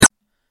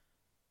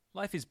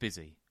Life is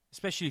busy,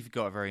 especially if you've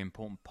got a very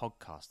important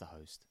podcast to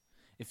host.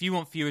 If you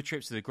want fewer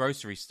trips to the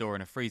grocery store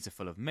and a freezer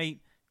full of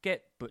meat,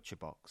 get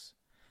ButcherBox.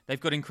 They've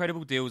got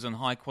incredible deals on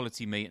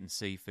high-quality meat and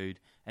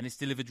seafood, and it's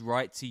delivered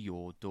right to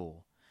your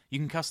door. You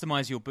can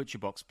customize your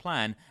ButcherBox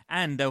plan,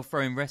 and they'll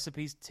throw in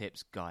recipes,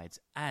 tips, guides,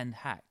 and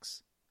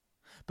hacks.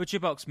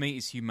 ButcherBox meat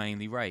is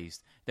humanely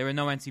raised. There are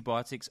no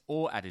antibiotics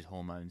or added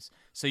hormones,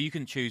 so you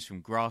can choose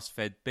from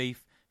grass-fed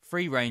beef,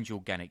 free-range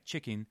organic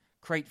chicken,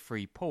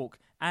 crate-free pork,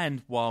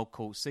 and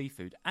wild-caught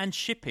seafood, and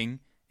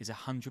shipping is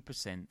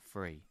 100%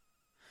 free.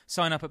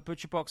 Sign up at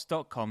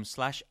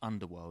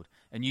butcherbox.com/underworld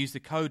and use the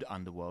code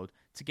underworld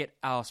to get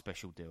our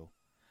special deal.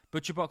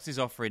 ButcherBox is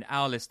offering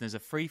our listeners a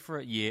free for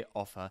a year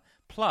offer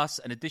plus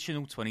an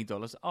additional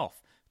 $20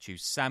 off.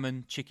 Choose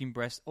salmon, chicken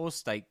breast, or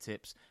steak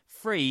tips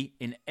free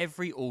in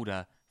every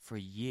order for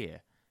a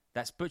year.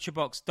 That's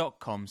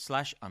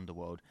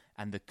butcherbox.com/underworld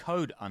and the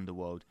code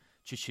underworld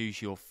to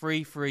choose your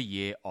free for a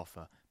year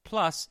offer.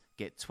 Plus,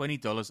 get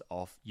 $20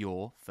 off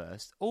your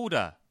first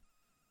order.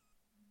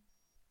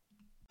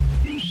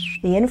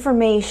 The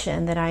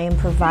information that I am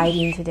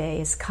providing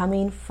today is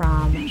coming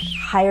from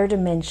higher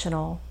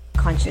dimensional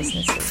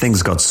consciousnesses.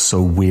 Things got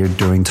so weird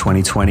during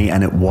 2020,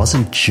 and it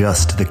wasn't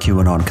just the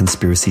QAnon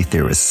conspiracy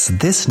theorists.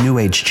 This New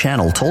Age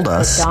channel told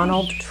us that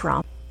Donald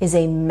Trump is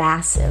a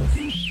massive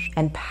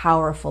and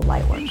powerful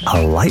light worker.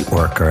 A light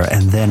worker?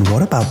 And then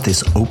what about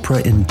this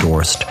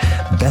Oprah-endorsed,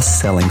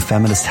 best-selling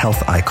feminist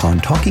health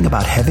icon talking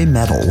about heavy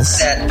metals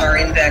that are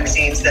in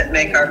vaccines that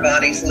make our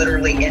bodies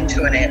literally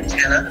into an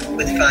antenna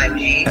with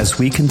 5G? As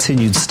we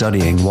continued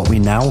studying what we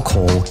now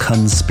call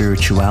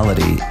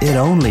conspirituality, it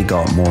only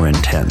got more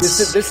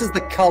intense. This is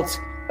the cult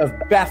of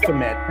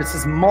Baphomet. This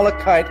is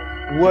Molokite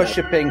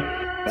worshipping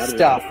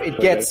stuff. It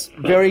gets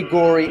very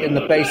gory in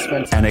the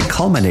basement. And it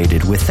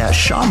culminated with that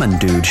shaman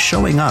dude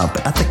showing up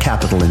at the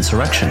Capitol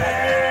insurrection.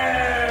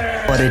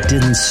 But it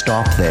didn't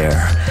stop there.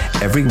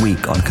 Every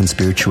week on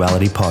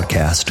Conspirituality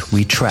Podcast,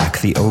 we track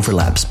the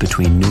overlaps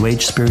between New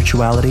Age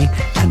spirituality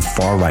and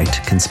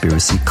far-right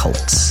conspiracy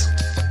cults.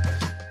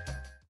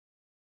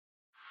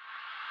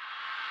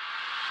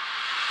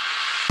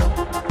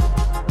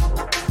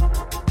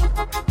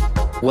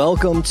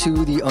 Welcome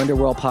to the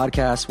Underworld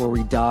Podcast, where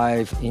we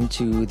dive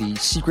into the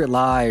secret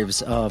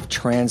lives of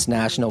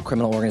transnational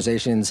criminal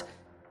organizations.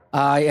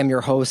 I am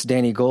your host,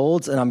 Danny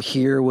Golds, and I'm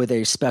here with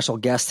a special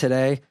guest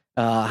today.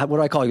 What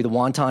do I call you? The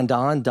Wonton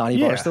Don, Donnie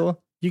Barstool?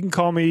 You can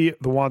call me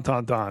the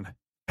Wonton Don.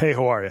 Hey,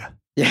 how are you?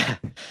 Yeah.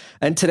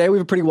 And today we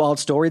have a pretty wild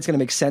story. It's going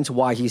to make sense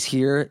why he's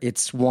here.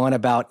 It's one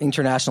about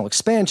international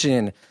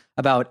expansion,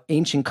 about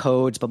ancient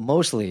codes, but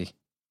mostly,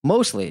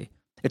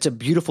 it's a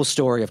beautiful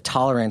story of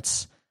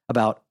tolerance,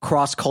 about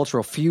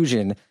cross-cultural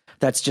fusion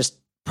that's just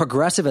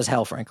progressive as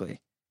hell, frankly.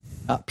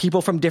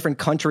 People from different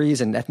countries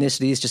and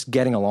ethnicities just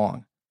getting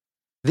along.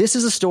 This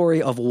is a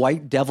story of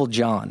White Devil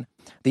John,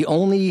 the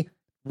only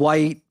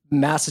white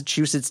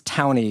Massachusetts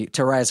townie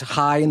to rise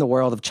high in the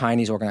world of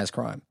Chinese organized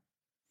crime.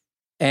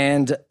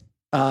 And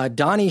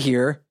Donnie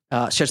here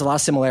shares a lot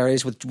of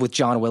similarities with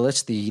John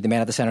Willis, the man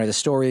at the center of the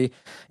story,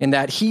 in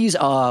that he's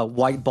a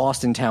white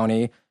Boston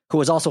townie who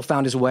has also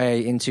found his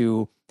way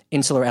into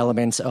insular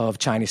elements of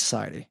Chinese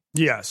society.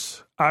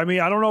 Yes. I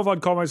mean, I don't know if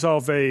I'd call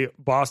myself a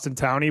Boston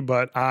townie,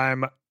 but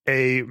I'm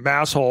a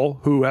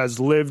masshole who has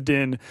lived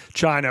in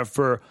China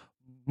for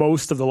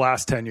most of the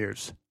last 10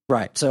 years.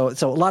 Right. So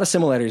a lot of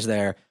similarities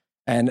there.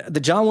 And the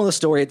John Willis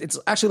story, it's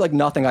actually like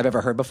nothing I've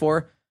ever heard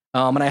before.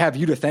 And I have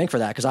you to thank for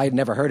that, because I had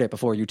never heard it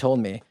before you told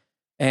me.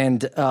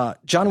 And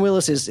John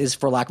Willis is,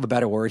 for lack of a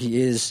better word,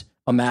 he is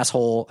a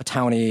masshole, a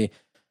townie,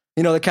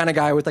 you know, the kind of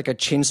guy with like a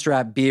chin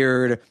strap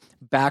beard,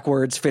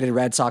 backwards fitted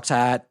Red Sox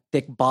hat,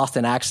 thick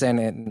Boston accent,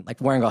 and like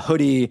wearing a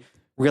hoodie,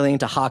 really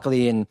into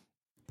hockey, and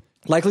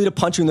likely to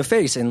punch you in the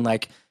face in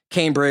like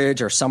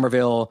Cambridge or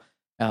Somerville.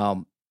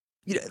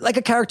 Like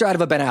a character out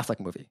of a Ben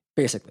Affleck movie,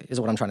 basically, is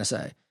what I'm trying to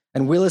say.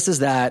 And Willis is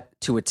that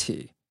to a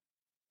T.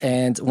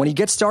 And when he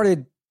gets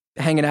started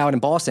hanging out in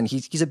Boston,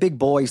 he's a big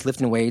boy. He's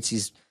lifting weights.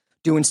 He's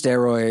doing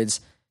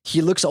steroids.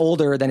 He looks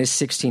older than his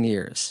 16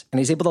 years. And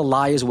he's able to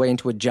lie his way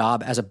into a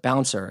job as a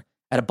bouncer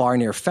at a bar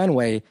near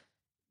Fenway.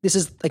 This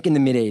is like in the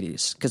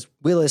mid-'80s, because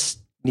Willis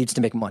needs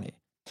to make money.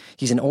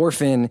 He's an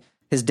orphan.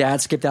 His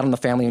dad skipped out on the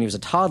family when he was a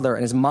toddler,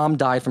 and his mom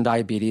died from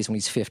diabetes when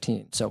he's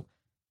 15. So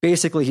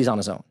basically, he's on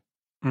his own.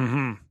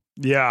 Mm-hmm.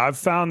 Yeah, I've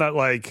found that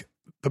like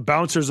the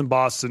bouncers in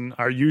Boston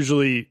are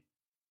usually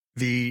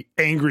the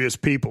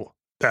angriest people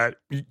that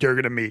you're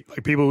going to meet.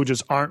 Like people who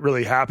just aren't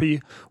really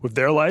happy with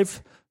their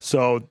life.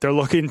 So they're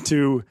looking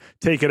to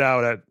take it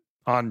out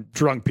on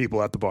drunk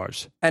people at the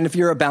bars. And if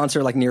you're a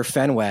bouncer like near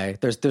Fenway,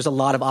 there's a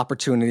lot of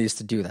opportunities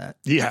to do that.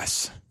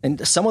 Yes.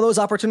 And some of those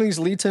opportunities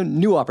lead to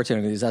new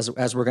opportunities,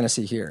 as we're going to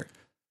see here.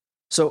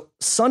 So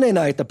Sunday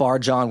night, the bar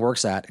John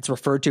works at, it's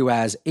referred to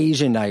as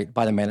Asian night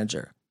by the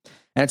manager.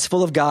 And it's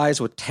full of guys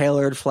with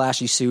tailored,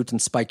 flashy suits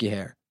and spiky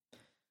hair.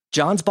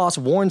 John's boss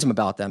warns him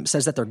about them,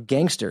 says that they're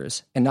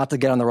gangsters and not to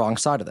get on the wrong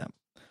side of them.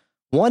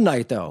 One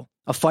night, though,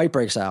 a fight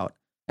breaks out,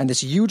 and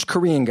this huge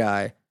Korean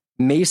guy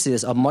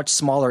maces a much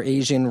smaller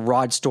Asian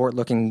Rod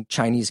Stewart-looking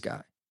Chinese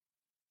guy.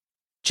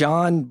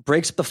 John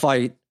breaks up the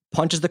fight,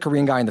 punches the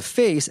Korean guy in the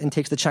face, and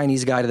takes the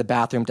Chinese guy to the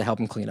bathroom to help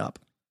him clean up.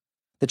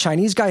 The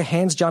Chinese guy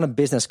hands John a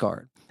business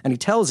card, and he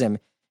tells him,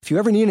 if you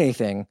ever need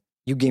anything,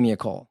 you give me a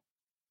call.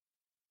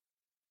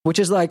 Which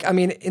is like, I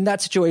mean, in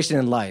that situation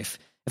in life,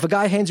 if a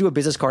guy hands you a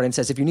business card and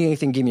says, if you need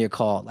anything, give me a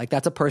call, like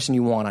that's a person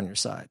you want on your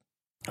side.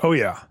 Oh,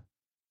 yeah.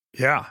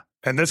 Yeah.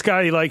 And this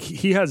guy, like,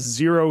 he has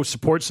zero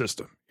support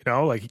system, you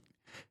know, like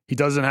he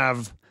doesn't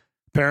have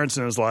parents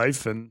in his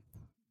life. And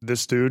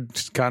this dude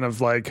kind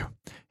of like,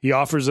 he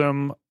offers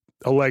him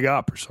a leg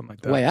up or something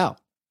like that. Way out.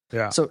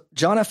 Yeah. So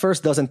John at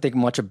first doesn't think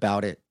much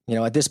about it. You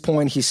know, at this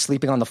point, he's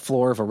sleeping on the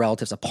floor of a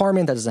relative's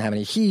apartment that doesn't have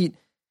any heat.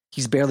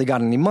 He's barely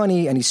got any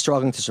money and he's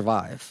struggling to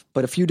survive.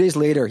 But a few days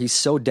later, he's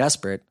so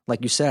desperate,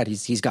 like you said,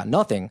 he's got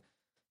nothing,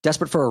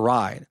 desperate for a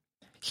ride.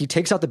 He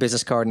takes out the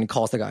business card and he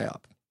calls the guy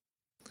up.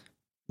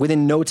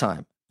 Within no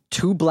time,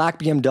 2 black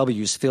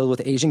BMWs filled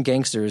with Asian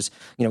gangsters,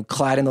 you know,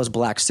 clad in those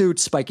black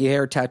suits, spiky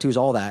hair, tattoos,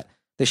 all that,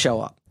 they show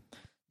up.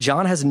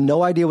 John has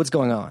no idea what's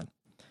going on.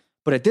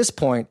 But at this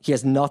point, he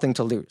has nothing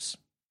to lose.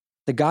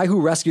 The guy who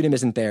rescued him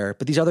isn't there,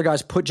 but these other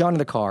guys put John in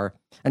the car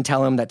and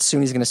tell him that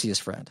soon he's going to see his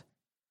friend.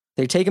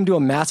 They take him to a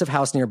massive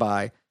house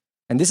nearby,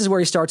 and this is where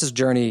he starts his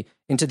journey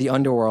into the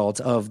underworld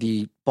of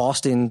the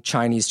Boston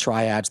Chinese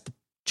triads, the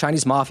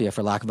Chinese mafia,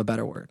 for lack of a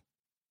better word.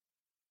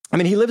 I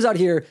mean, he lives out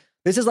here.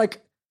 This is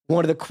like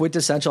one of the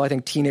quintessential, I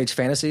think, teenage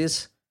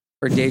fantasies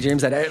or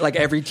daydreams that like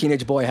every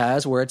teenage boy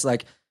has, where it's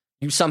like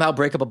you somehow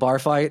break up a bar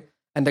fight,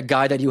 and the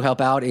guy that you help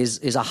out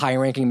is a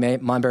high-ranking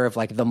member of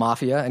like the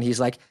mafia, and he's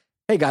like,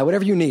 hey, guy,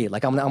 whatever you need,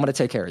 like I'm gonna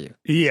take care of you.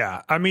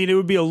 Yeah, I mean, it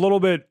would be a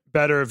little bit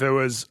better if it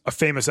was a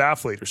famous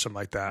athlete or something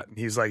like that. And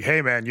he's like,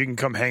 hey, man, you can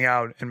come hang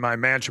out in my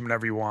mansion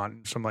whenever you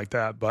want, something like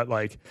that. But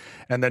like,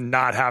 and then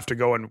not have to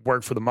go and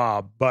work for the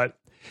mob. But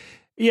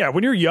yeah,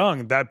 when you're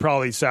young, it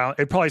probably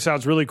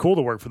sounds really cool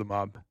to work for the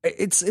mob.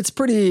 It's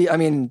pretty. I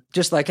mean,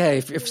 just like, hey,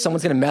 if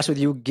someone's gonna mess with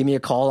you, give me a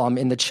call. I'm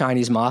in the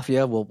Chinese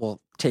mafia.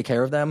 We'll take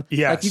care of them.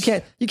 Yes.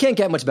 Like you can't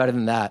get much better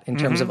than that in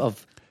terms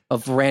of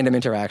random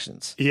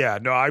interactions. Yeah,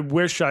 no, I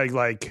wish I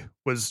like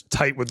was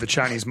tight with the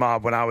Chinese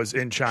mob when I was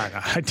in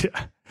China. I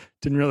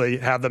didn't really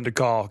have them to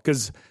call,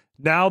 because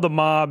now the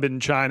mob in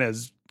China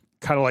is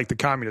kind of like the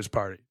Communist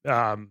Party.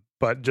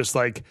 But just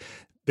like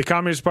the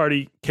Communist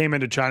Party came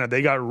into China,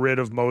 they got rid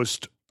of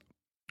most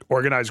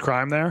organized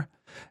crime there.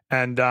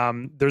 And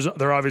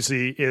there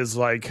obviously is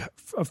like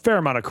a fair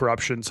amount of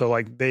corruption. So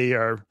like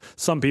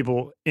some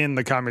people in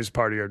the Communist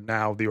Party are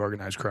now the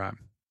organized crime.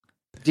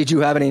 Did you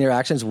have any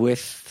interactions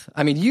with,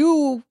 I mean,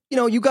 you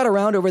got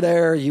around over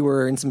there. You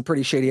were in some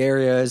pretty shady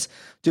areas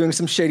doing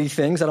some shady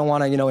things. I don't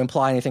want to,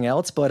 imply anything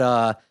else,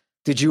 but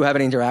did you have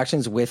any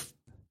interactions with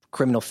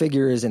criminal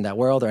figures in that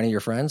world or any of your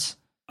friends?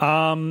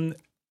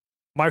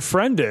 My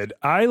friend did.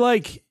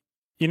 I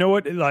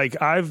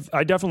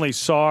definitely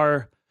saw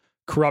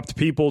corrupt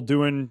people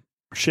doing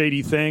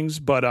shady things,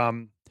 but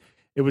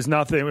it was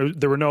nothing.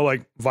 There were no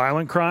like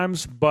violent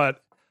crimes,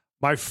 but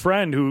my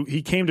friend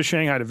he came to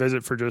Shanghai to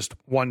visit for just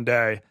one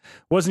day,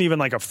 wasn't even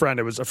like a friend.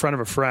 It was a friend of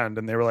a friend.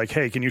 And they were like,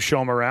 hey, can you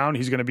show him around?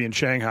 He's going to be in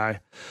Shanghai.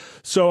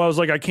 So I was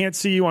like, I can't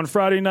see you on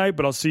Friday night,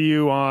 but I'll see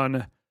you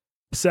on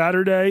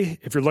Saturday.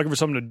 If you're looking for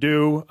something to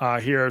do,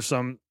 here are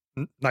some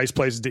nice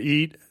places to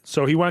eat.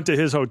 So he went to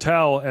his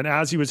hotel. And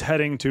as he was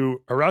heading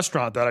to a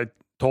restaurant that I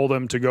told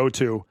him to go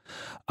to,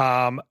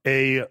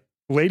 a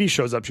lady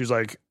shows up. She's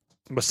like,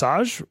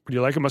 massage? Would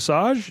you like a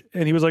massage?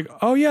 And he was like,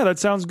 oh yeah, that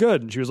sounds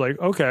good. And she was like,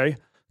 okay,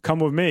 come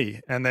with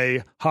me. And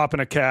they hop in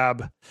a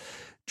cab,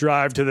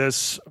 drive to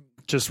this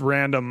just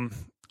random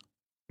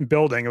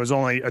building. It was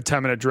only a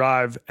 10-minute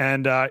drive.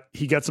 And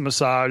he gets a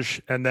massage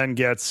and then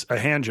gets a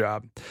hand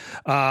job.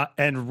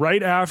 And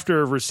right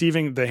after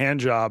receiving the hand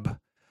job,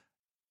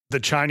 the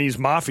Chinese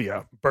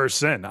mafia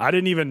bursts in. I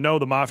didn't even know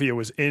the mafia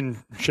was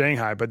in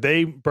Shanghai, but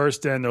they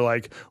burst in. They're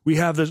like, we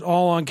have this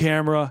all on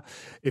camera.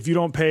 If you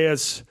don't pay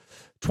us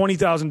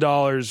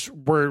 $20,000,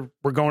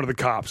 we're going to the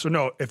cops. Or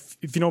no, if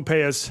you don't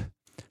pay us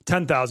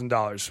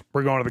 $10,000,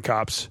 we're going to the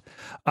cops.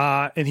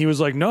 And he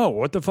was like, no,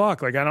 what the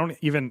fuck? Like, I don't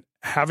even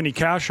have any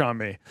cash on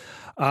me.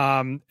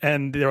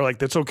 And they're like,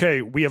 that's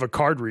okay. We have a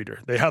card reader.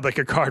 They had like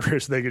a card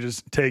reader so they could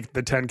just take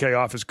the $10K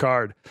off his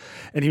card.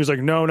 And he was like,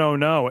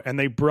 no. And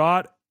they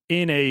brought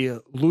in a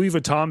Louis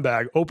Vuitton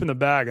bag, opened the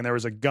bag, and there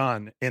was a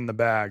gun in the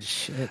bag.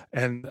 Shit.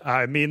 And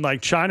I mean,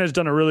 like, China's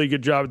done a really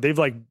good job. They've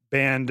like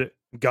banned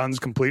guns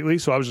completely.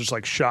 So I was just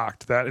like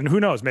shocked that, and who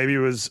knows, maybe it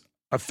was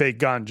a fake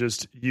gun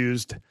just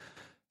used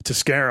to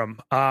scare him.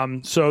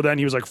 So then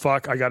he was like,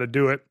 fuck, I got to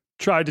do it.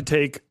 Tried to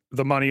take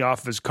the money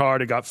off of his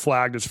card. It got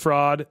flagged as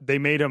fraud. They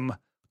made him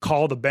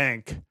call the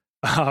bank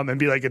and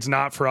be like, it's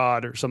not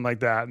fraud or something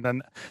like that. And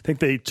then I think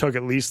they took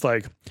at least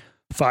like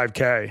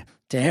 $5K.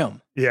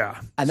 Damn. Yeah.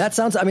 And that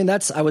sounds, I mean,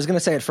 I was going to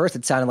say at first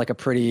it sounded like a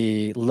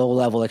pretty low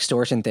level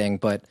extortion thing,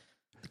 but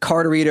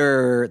card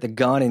reader, the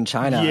gun in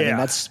China, yeah. I mean,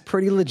 that's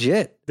pretty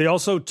legit. They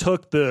also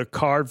took the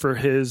card for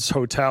his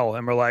hotel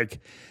and were like,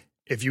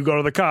 if you go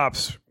to the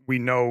cops, we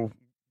know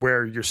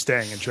where you're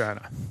staying in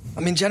China. I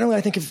mean, generally,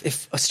 I think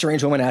if a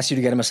strange woman asks you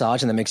to get a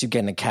massage and then makes you get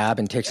in a cab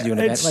and takes you to an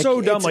event, it's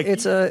so dumb.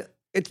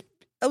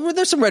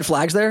 There's some red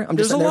flags there.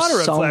 There's a lot of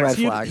red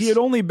flags. He had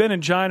only been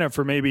in China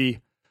for maybe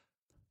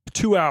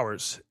 2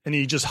 hours, and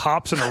he just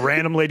hops in a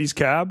random lady's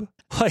cab.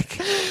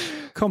 Like,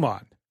 come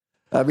on.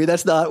 I mean,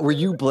 that's not. Were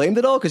you blamed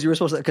at all? Because you were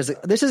supposed to. Because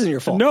this isn't your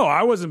fault. No,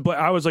 I wasn't.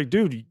 I was like,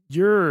 dude,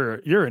 you're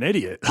an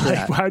idiot.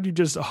 Like, why'd you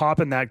just hop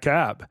in that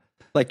cab?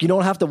 Like, you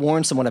don't have to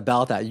warn someone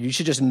about that. You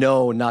should just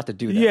know not to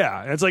do that.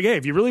 Yeah, it's like, hey,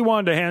 if you really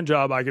wanted a hand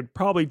job, I could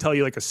probably tell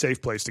you like a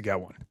safe place to get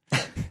one.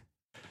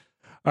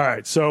 All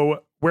right,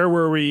 so where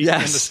were we in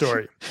the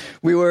story?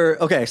 We were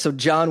okay. So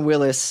John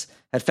Willis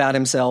had found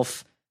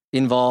himself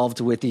involved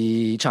with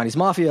the Chinese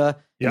mafia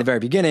in the very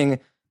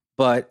beginning,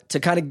 but to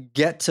kind of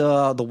get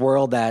to the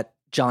world that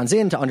John's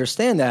in, to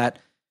understand that,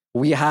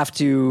 we have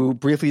to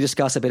briefly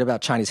discuss a bit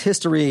about Chinese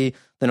history,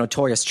 the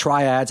notorious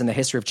triads, and the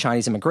history of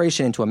Chinese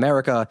immigration into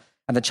America,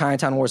 and the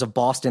Chinatown Wars of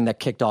Boston that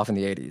kicked off in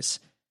the 80s.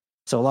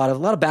 So a lot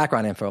of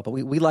background info, but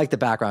we like the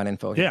background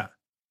info here. Yeah.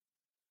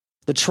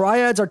 The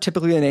triads are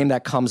typically a name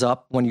that comes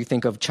up when you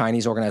think of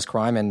Chinese organized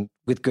crime, and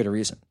with good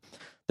reason.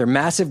 They're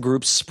massive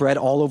groups spread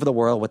all over the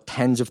world with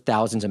tens of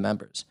thousands of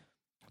members.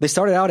 They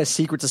started out as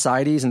secret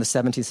societies in the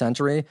 17th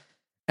century,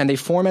 and they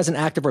form as an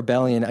act of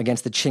rebellion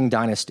against the Qing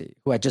dynasty,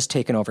 who had just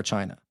taken over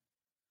China.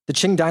 The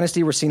Qing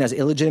dynasty were seen as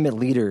illegitimate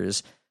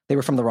leaders. They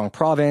were from the wrong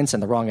province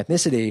and the wrong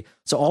ethnicity,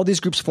 so all these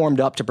groups formed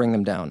up to bring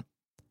them down.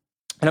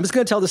 And I'm just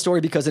going to tell the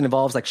story because it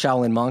involves like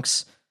Shaolin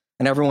monks,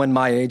 and everyone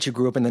my age who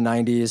grew up in the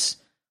 90s,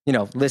 you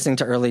know, listening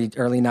to early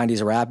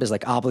 90s rap is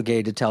like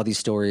obligated to tell these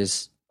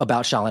stories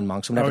about Shaolin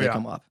monks whenever they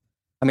come up.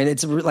 I mean,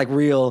 it's like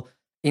real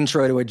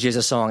intro to a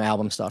Jizza song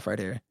album stuff right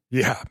here.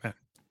 Yeah, man.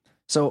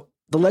 So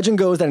the legend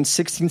goes that in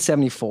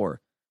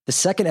 1674, the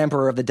second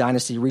emperor of the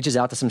dynasty reaches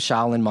out to some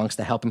Shaolin monks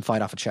to help him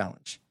fight off a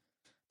challenge.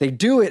 They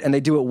do it, and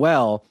they do it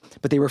well,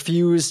 but they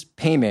refuse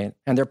payment,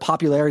 and their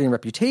popularity and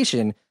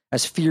reputation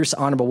as fierce,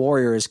 honorable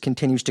warriors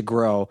continues to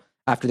grow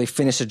after they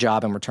finish the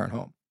job and return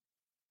home.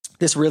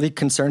 This really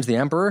concerns the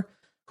emperor,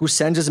 who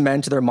sends his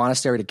men to their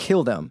monastery to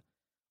kill them.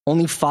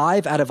 Only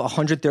 5 out of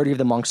 130 of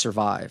the monks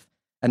survive,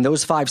 and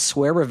those 5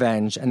 swear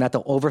revenge and that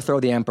they'll overthrow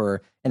the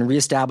emperor and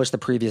reestablish the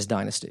previous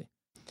dynasty.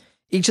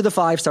 Each of the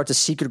 5 starts a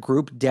secret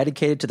group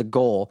dedicated to the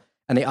goal,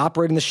 and they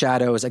operate in the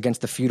shadows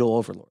against the feudal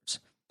overlords.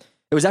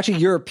 It was actually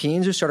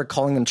Europeans who started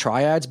calling them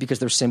triads because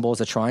their symbol is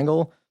a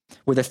triangle,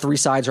 where the 3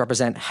 sides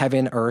represent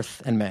heaven,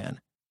 earth, and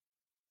man.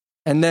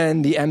 And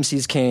then the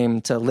MCs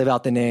came to live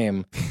out the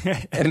name.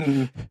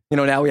 And, you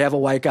know, now we have a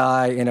white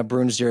guy in a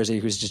Bruins jersey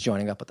who's just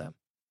joining up with them.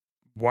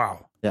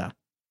 Wow. Yeah.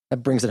 That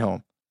brings it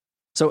home.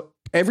 So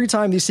every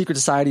time these secret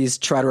societies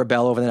try to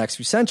rebel over the next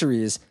few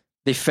centuries,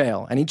 they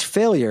fail. And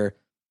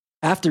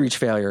after each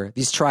failure,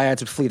 these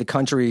triads would flee the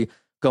country,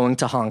 going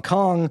to Hong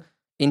Kong,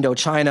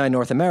 Indochina, and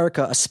North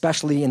America,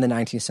 especially in the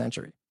 19th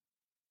century.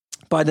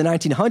 By the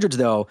 1900s,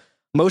 though,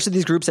 most of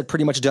these groups had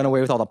pretty much done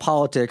away with all the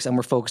politics and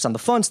were focused on the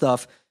fun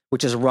stuff,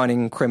 which is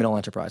running criminal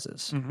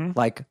enterprises,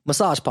 like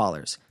massage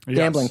parlors,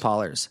 gambling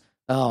parlors,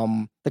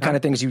 the kind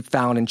of things you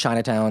found in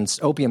Chinatown's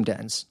opium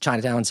dens,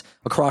 Chinatowns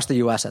across the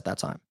U.S. at that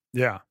time.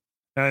 Yeah.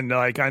 And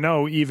like, I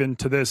know even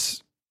to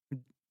this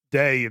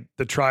day,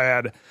 the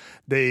Triad,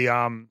 they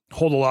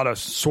hold a lot of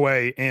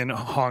sway in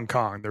Hong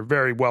Kong. They're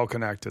very well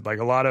connected. Like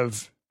a lot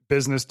of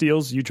business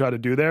deals you try to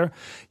do there,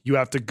 you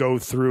have to go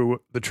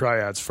through the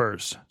Triads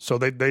first. So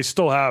they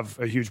still have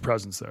a huge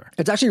presence there.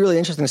 It's actually really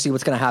interesting to see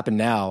what's going to happen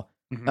now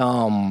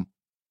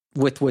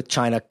with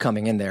China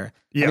coming in there.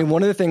 Yeah. I mean,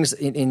 one of the things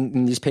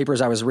in these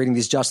papers, I was reading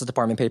these Justice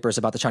Department papers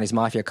about the Chinese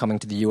mafia coming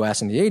to the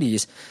U.S. in the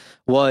 80s,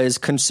 was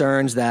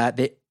concerns that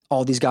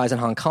all these guys in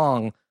Hong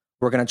Kong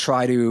were going to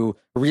try to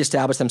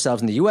reestablish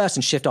themselves in the U.S.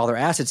 and shift all their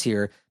assets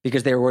here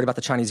because they were worried about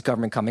the Chinese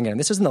government coming in. And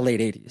this was in the late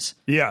 80s.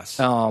 Yes.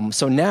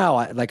 So now,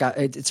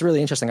 it's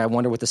really interesting. I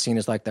wonder what the scene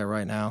is like there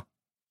right now.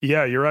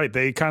 Yeah, you're right.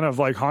 They kind of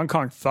like Hong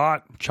Kong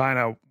thought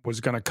China was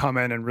going to come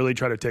in and really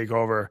try to take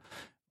over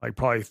like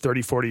probably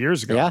 30, 40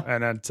 years ago. Yeah.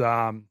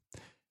 And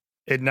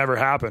it never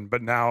happened.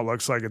 But now it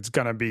looks like it's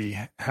going to be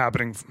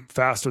happening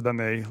faster than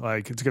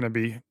it's going to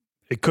be.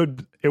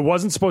 It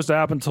wasn't supposed to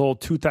happen until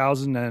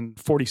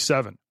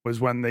 2047 was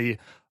when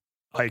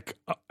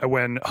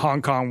when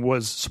Hong Kong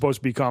was supposed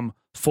to become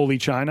fully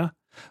China.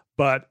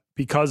 But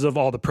because of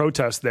all the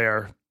protests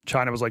there,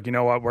 China was like, you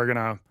know what, we're going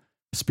to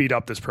speed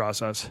up this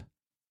process.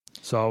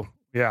 So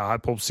yeah,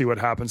 we'll see what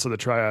happens to the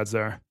triads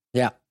there.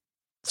 Yeah.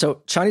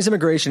 So Chinese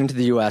immigration into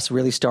the U.S.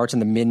 really starts in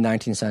the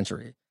mid-19th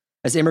century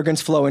as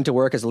immigrants flow into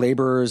work as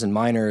laborers and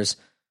miners,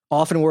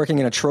 often working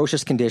in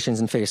atrocious conditions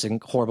and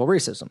facing horrible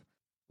racism.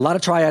 A lot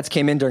of triads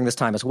came in during this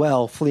time as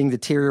well, fleeing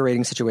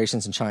deteriorating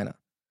situations in China.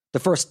 The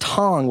first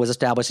Tong was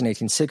established in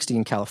 1860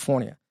 in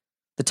California.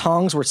 The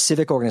Tongs were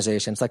civic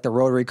organizations like the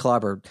Rotary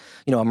Club or,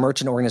 a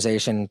merchant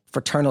organization,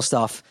 fraternal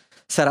stuff,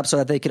 set up so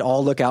that they could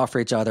all look out for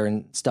each other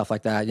and stuff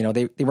like that.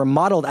 They were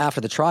modeled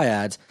after the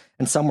triads,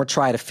 and some were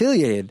triad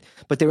affiliated,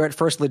 but they were at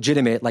first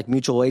legitimate, like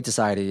mutual aid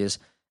societies,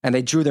 and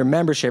they drew their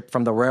membership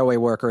from the railway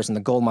workers and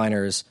the gold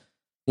miners.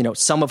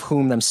 some of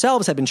whom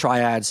themselves had been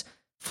triads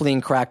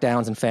fleeing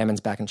crackdowns and famines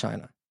back in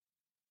China.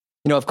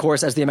 Of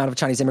course, as the amount of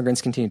Chinese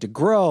immigrants continued to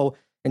grow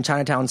and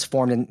Chinatowns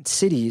formed in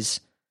cities,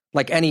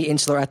 like any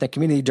insular ethnic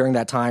community during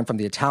that time, from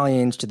the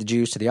Italians to the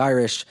Jews to the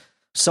Irish,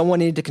 someone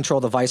needed to control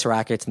the vice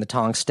rackets, and the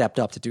Tong stepped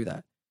up to do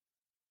that.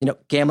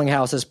 Gambling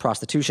houses,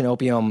 prostitution,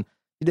 opium,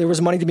 there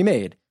was money to be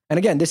made. And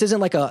again, this isn't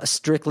like a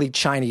strictly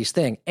Chinese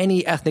thing.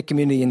 Any ethnic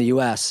community in the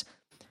U.S.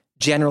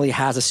 generally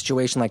has a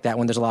situation like that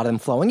when there's a lot of them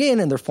flowing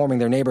in and they're forming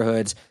their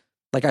neighborhoods.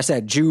 Like I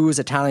said, Jews,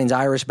 Italians,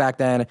 Irish back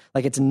then,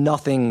 like it's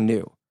nothing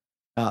new.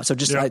 I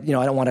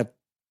don't want to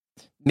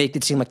make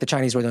it seem like the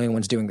Chinese were the only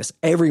ones doing this.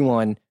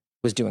 Everyone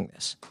was doing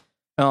this.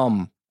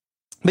 But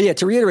yeah,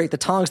 to reiterate, the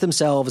Tongs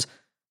themselves,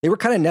 they were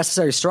kind of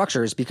necessary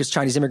structures because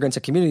Chinese immigrants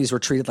and communities were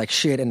treated like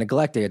shit and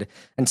neglected,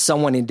 and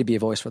someone needed to be a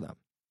voice for them.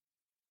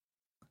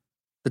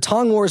 The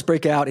Tong Wars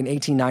break out in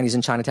 1890s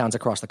in Chinatowns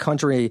across the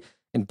country,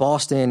 in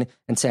Boston,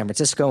 and San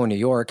Francisco, and New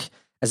York,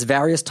 as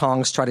various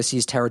Tongs try to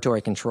seize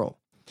territory control.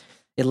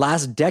 It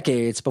lasts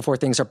decades before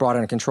things are brought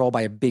under control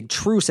by a big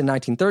truce in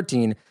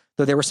 1913,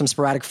 though there were some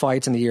sporadic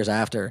fights in the years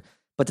after.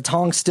 But the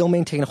Tongs still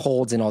maintain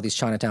holds in all these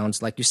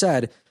Chinatowns, like you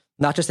said,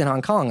 not just in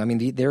Hong Kong. I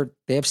mean,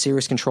 they have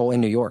serious control in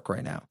New York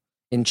right now,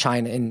 in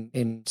China,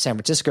 in San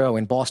Francisco,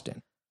 in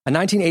Boston. A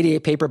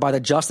 1988 paper by the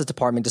Justice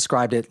Department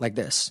described it like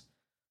this.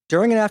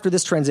 During and after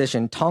this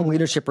transition, Tong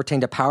leadership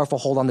retained a powerful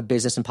hold on the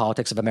business and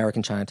politics of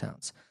American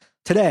Chinatowns.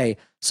 Today,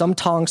 some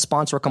Tongs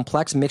sponsor a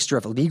complex mixture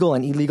of legal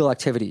and illegal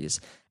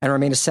activities and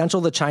remain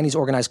essential to Chinese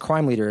organized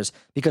crime leaders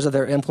because of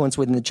their influence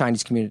within the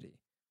Chinese community.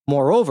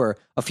 Moreover,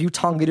 a few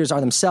Tong leaders are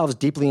themselves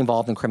deeply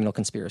involved in criminal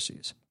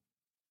conspiracies.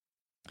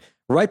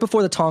 Right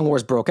before the Tong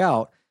Wars broke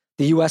out,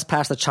 the U.S.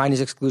 passed the Chinese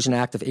Exclusion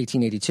Act of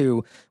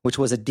 1882, which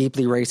was a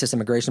deeply racist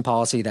immigration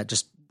policy that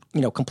just,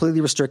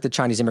 completely restricted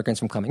Chinese immigrants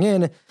from coming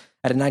in.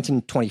 And in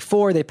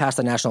 1924, they passed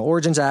the National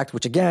Origins Act,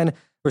 which again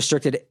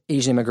restricted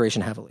Asian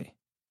immigration heavily.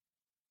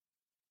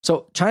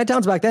 So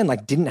Chinatowns back then,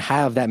 didn't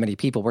have that many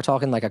people. We're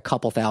talking a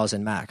couple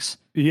thousand max.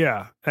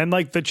 Yeah. And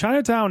the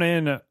Chinatown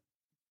in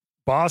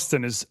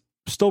Boston is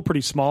still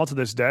pretty small to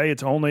this day.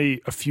 It's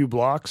only a few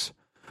blocks.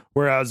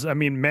 Whereas,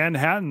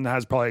 Manhattan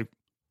has probably,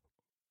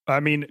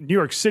 New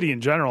York City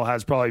in general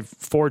has probably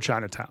 4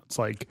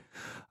 Chinatowns.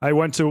 I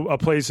went to a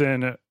place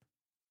in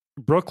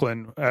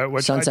Brooklyn,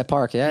 which Sunset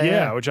Park.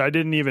 Yeah. Which I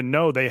didn't even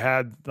know they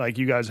had,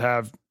 you guys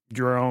have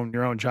your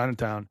own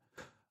Chinatown.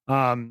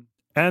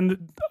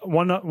 And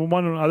one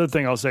other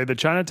thing I'll say, the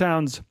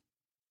Chinatowns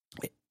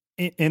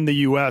in the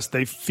U.S.,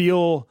 they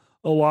feel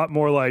a lot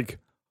more like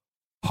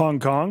Hong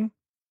Kong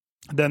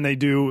than they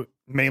do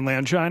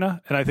mainland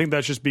China. And I think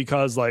that's just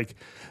because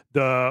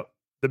the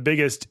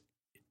biggest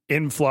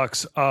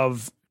influx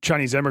of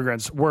Chinese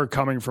immigrants were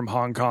coming from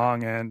Hong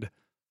Kong and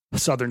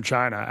southern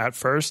China at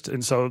first.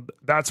 And so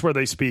that's where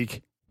they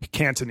speak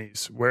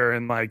Cantonese, where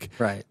in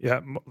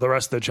the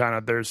rest of the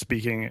China, they're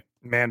speaking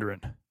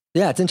Mandarin.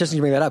 Yeah, it's interesting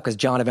to bring that up because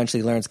John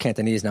eventually learns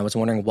Cantonese, and I was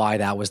wondering why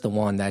that was the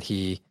one that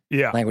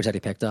language that he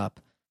picked up.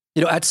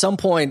 At some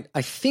point,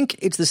 I think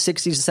it's the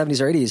 60s,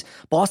 70s, or 80s,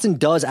 Boston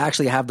does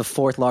actually have the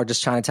 4th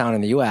largest Chinatown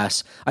in the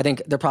U.S. I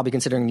think they're probably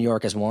considering New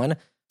York as one,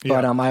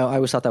 but I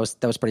always thought that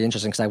was pretty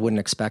interesting because I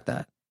wouldn't expect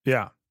that.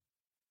 Yeah.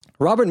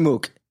 Robert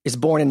Mook is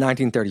born in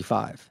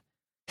 1935.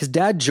 His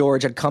dad,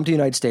 George, had come to the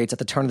United States at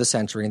the turn of the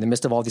century in the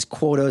midst of all these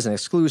quotas and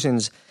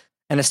exclusions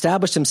and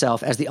established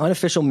himself as the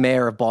unofficial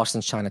mayor of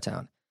Boston's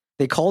Chinatown.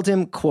 They called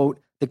him, quote,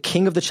 the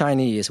king of the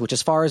Chinese, which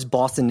as far as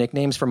Boston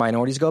nicknames for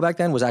minorities go back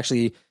then was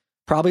actually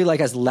probably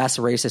as less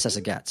racist as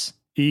it gets.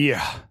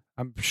 Yeah,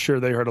 I'm sure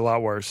they heard a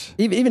lot worse.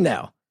 Even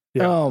now.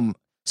 Yeah.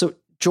 So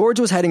George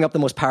was heading up the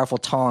most powerful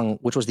Tong,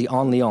 which was the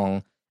An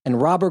Leong,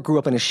 and Robert grew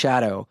up in his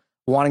shadow,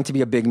 wanting to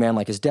be a big man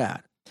like his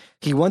dad.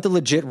 He went the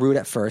legit route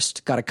at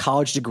first, got a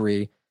college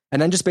degree,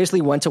 and then just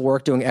basically went to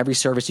work doing every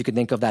service you could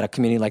think of that a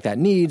community like that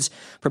needs,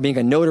 from being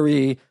a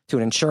notary to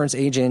an insurance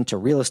agent to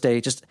real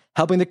estate, just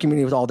helping the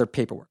community with all their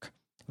paperwork.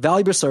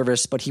 Valuable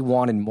service, but he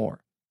wanted more.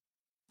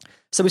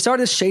 So he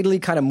started to shadily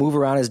kind of move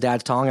around his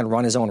dad's Tong and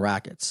run his own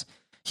rackets.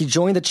 He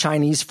joined the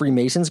Chinese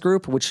Freemasons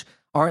group, which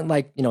aren't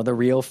the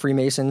real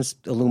Freemasons,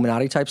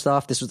 Illuminati type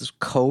stuff. This was this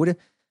code.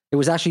 It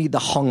was actually the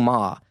Hung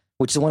Ma,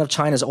 which is one of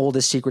China's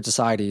oldest secret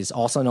societies,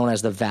 also known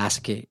as the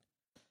Vast Gate.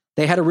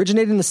 They had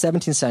originated in the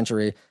 17th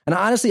century, and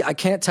honestly, I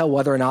can't tell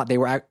whether or not they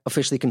were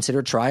officially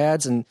considered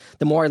triads, and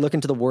the more I look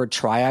into the word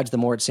triads, the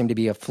more it seemed to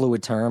be a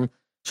fluid term,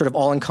 sort of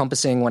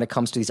all-encompassing when it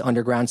comes to these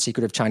underground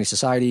secretive Chinese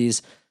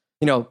societies.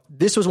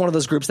 This was one of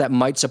those groups that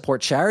might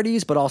support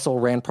charities, but also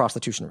ran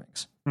prostitution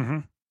rings. Mm-hmm.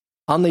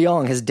 An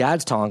Leong, his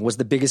dad's Tong, was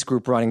the biggest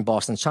group running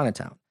Boston's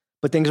Chinatown,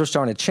 but things were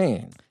starting to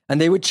change, and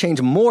they would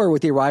change more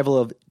with the arrival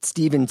of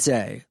Stephen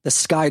Tsay, the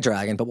Sky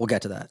Dragon, but we'll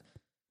get to that.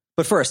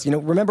 But first,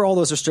 remember all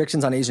those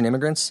restrictions on Asian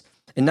immigrants?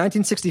 In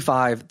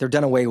 1965, they're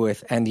done away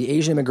with, and the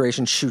Asian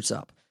immigration shoots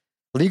up.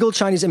 Legal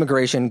Chinese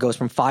immigration goes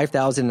from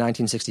 5,000 in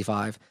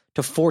 1965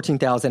 to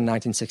 14,000 in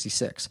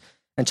 1966,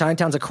 and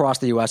Chinatowns across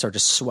the U.S. are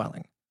just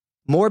swelling.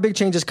 More big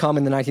changes come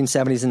in the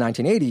 1970s and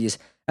 1980s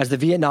as the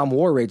Vietnam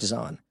War rages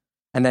on.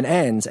 and then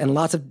ends, and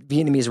lots of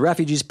Vietnamese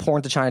refugees pour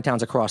into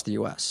Chinatowns across the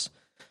U.S.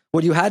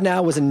 What you had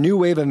now was a new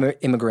wave of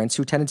immigrants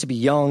who tended to be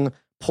young,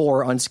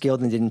 poor,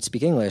 unskilled, and didn't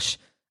speak English,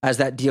 as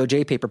that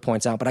DOJ paper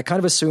points out. But I kind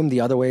of assumed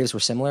the other waves were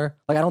similar.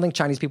 Like, I don't think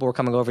Chinese people were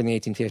coming over in the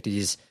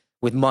 1850s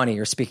with money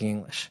or speaking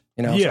English.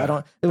 You know, Yeah.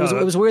 So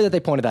it was weird that they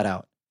pointed that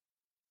out.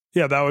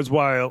 Yeah, that was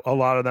why a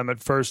lot of them at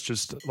first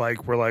just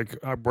like were like,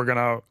 we're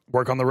gonna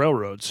work on the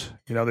railroads.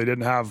 You know, they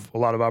didn't have a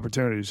lot of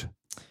opportunities.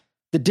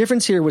 The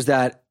difference here was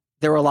that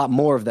there were a lot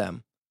more of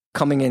them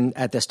coming in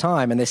at this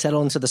time, and they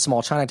settled into the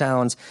small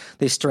Chinatowns.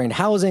 They strained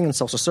housing and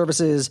social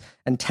services,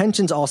 and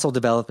tensions also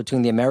developed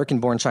between the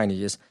American-born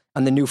Chinese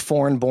and the new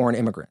foreign-born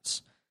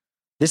immigrants.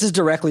 This is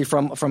directly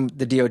from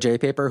the DOJ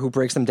paper, who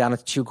breaks them down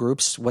into two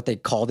groups, what they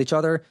called each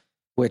other,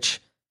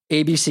 which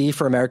ABC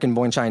for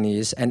American-born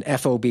Chinese and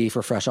FOB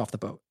for fresh off the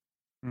boat.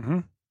 Mm-hmm.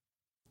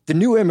 The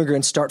new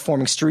immigrants start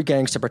forming street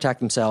gangs to protect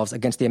themselves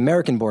against the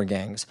American-born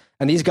gangs,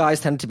 and these guys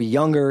tend to be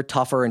younger,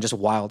 tougher, and just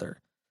wilder.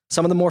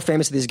 Some of the more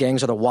famous of these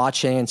gangs are the Wa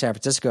Che in San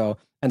Francisco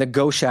and the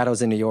Ghost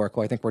Shadows in New York,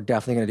 who I think we're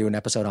definitely going to do an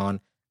episode on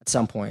at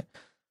some point.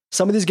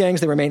 Some of these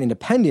gangs, they remain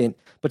independent,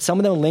 but some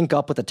of them link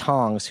up with the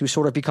Tongs, who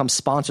sort of become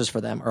sponsors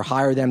for them or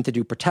hire them to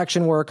do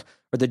protection work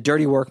or the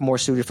dirty work more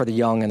suited for the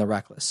young and the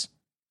reckless.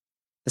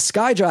 The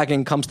Sky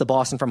Dragon comes to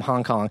Boston from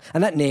Hong Kong,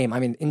 and that name, I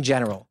mean, in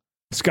general,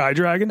 Sky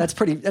Dragon? that's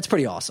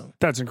pretty awesome.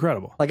 That's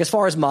incredible. Like, as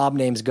far as mob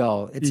names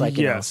go, it's like,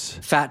 you know, Yes.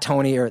 Fat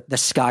Tony or the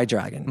Sky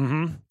Dragon.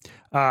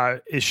 Mm-hmm.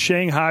 Is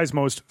Shanghai's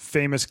most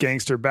famous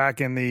gangster back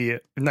in the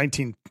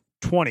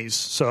 1920s.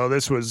 So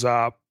this was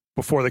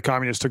before the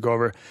communists took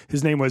over.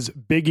 His name was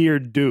Big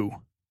Eared Do.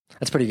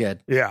 That's pretty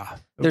good. Yeah,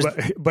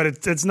 There's- but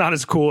it's not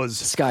as cool as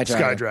Sky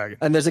Dragon. Sky Dragon.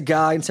 And there's a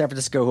guy in San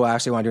Francisco who I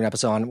actually want to do an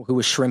episode on, who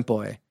was Shrimp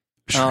Boy,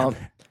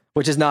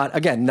 which is not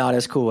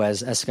as cool as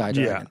Sky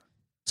Dragon. Yeah.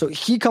 So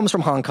he comes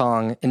from Hong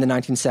Kong in the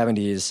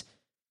 1970s.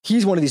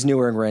 He's one of these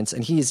newer immigrants,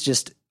 and he's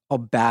just a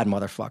bad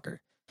motherfucker.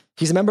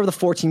 He's a member of the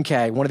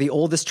 14K, one of the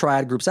oldest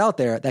triad groups out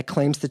there that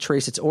claims to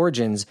trace its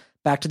origins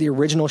back to the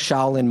original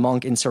Shaolin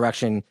monk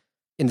insurrection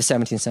in the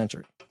 17th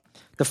century.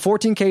 The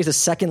 14K is the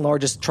second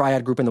largest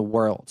triad group in the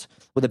world,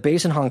 with a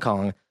base in Hong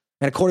Kong.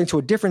 And according to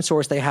a different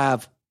source, they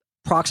have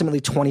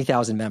approximately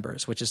 20,000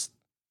 members, which is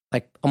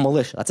like a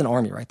militia. That's an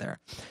army right there.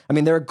 I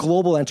mean, they're a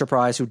global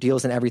enterprise who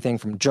deals in everything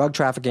from drug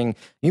trafficking,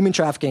 human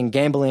trafficking,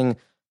 gambling,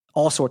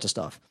 all sorts of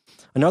stuff.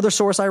 Another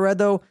source I read,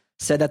 though,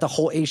 said that the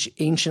whole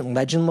ancient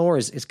legend lore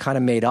is kind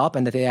of made up,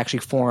 and that they actually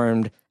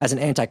formed as an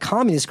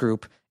anti-communist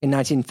group in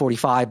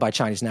 1945 by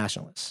Chinese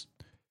nationalists.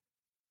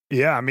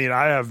 Yeah, I mean,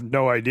 I have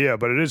no idea,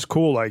 but it is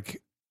cool.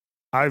 Like,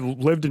 I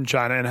lived in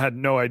China and had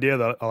no idea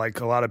that, like,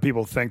 a lot of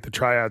people think the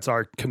triads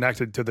are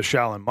connected to the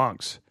Shaolin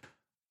monks.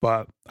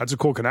 But that's a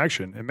cool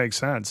connection. It makes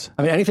sense.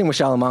 I mean, anything with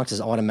Shaolin monks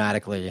is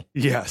automatically,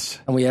 Yes.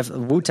 and we have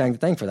Wu-Tang to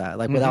thank for that.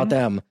 Like, without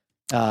them,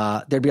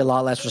 there'd be a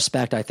lot less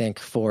respect, I think,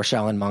 for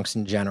Shaolin monks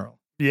in general.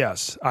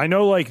 Yes. I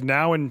know, like,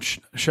 now in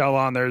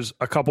Shaolin, there's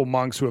a couple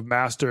monks who have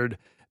mastered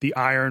the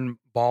iron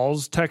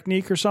balls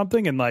technique or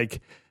something. And,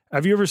 like,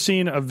 have you ever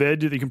seen a vid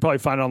that you can probably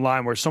find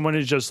online where someone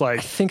is just, like,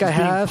 I think is I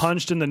have. being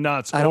punched in the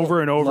nuts I don't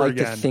over and over like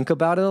again? to think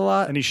about it a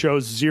lot. And he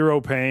shows zero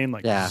pain,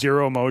 like Yeah.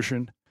 zero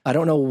emotion. I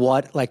don't know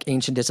what, like,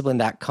 ancient discipline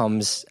that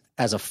comes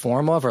as a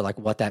form of, or like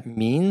what that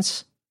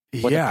means,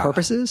 what the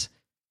purpose is.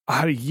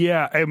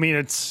 Yeah. I mean,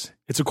 it's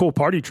a cool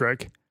party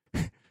trick.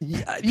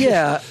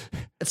 Yeah,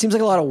 it seems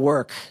like a lot of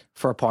work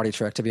for a party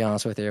trick, to be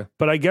honest with you.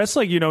 But I guess,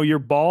 like, you know, your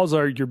balls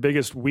are your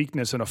biggest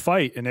weakness in a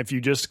fight. And if you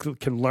just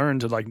can learn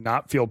to, like,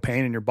 not feel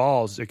pain in your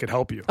balls, it could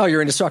help you. Oh,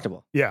 you're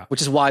indestructible. Yeah.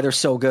 Which is why they're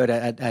so good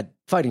at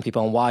fighting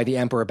people, and why the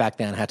emperor back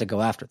then had to go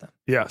after them.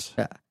 Yes.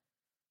 Yeah.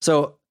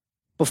 So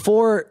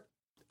before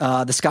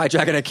the Sky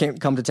Dragon had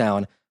come to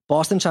town,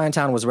 Boston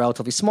Chinatown was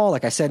relatively small.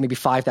 Like I said, maybe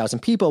 5,000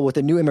 people. With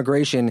the new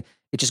immigration,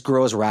 it just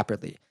grows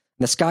rapidly.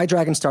 And the Sky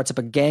Dragon starts up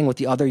a gang with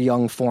the other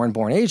young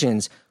foreign-born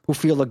Asians who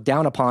feel looked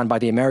down upon by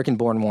the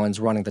American-born ones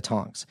running the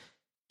Tongs.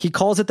 He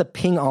calls it the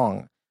Ping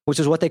Ong, which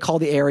is what they call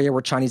the area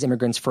where Chinese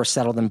immigrants first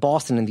settled in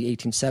Boston in the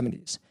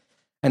 1870s.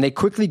 And they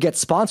quickly get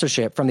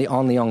sponsorship from the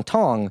On Leong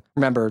Tong.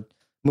 Remember,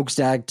 Mook's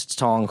dad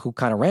Tong, who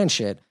kind of ran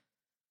shit.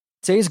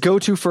 Tsay's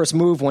go-to first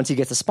move once he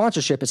gets the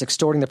sponsorship is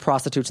extorting the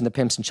prostitutes and the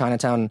pimps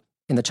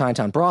in the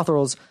Chinatown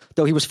brothels,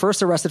 though he was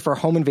first arrested for a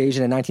home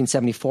invasion in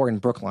 1974 in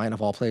Brookline,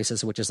 of all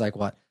places, which is like,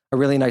 what, a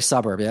really nice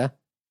suburb, yeah?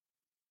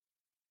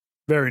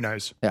 Very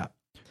nice. Yeah.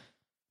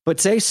 But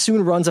Tsay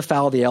soon runs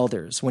afoul of the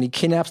elders when he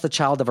kidnaps the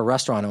child of a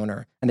restaurant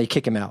owner, and they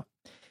kick him out.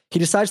 He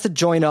decides to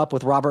join up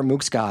with Robert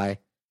Mook's guy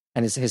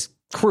and his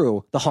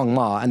crew, the Hong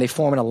Ma, and they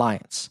form an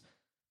alliance.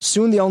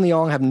 Soon the On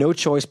Leong have no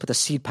choice but to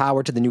cede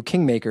power to the new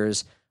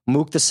kingmakers,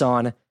 Mook the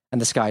Son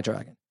and the Sky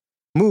Dragon.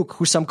 Mook,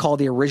 who some call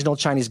the original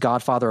Chinese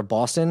godfather of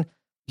Boston,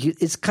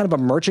 is kind of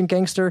a merchant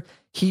gangster.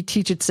 He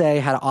teaches Tsay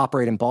how to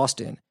operate in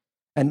Boston.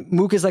 And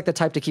Mook is like the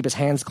type to keep his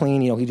hands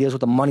clean. You know, he deals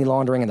with the money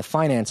laundering and the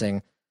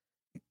financing.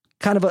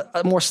 Kind of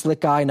a more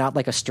slick guy, not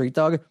like a street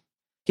thug.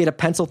 He had a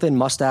pencil-thin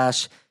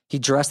mustache. He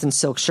dressed in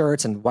silk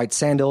shirts and white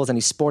sandals, and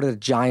he sported a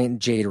giant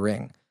jade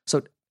ring.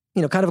 So,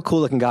 you know, kind of a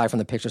cool-looking guy from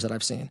the pictures that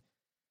I've seen.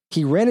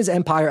 He ran his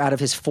empire out of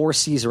his Four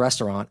Seas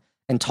restaurant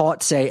and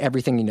taught Say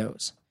everything he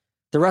knows.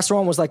 The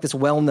restaurant was like this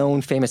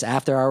well-known, famous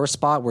after-hours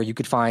spot where you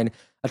could find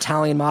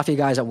Italian mafia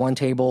guys at one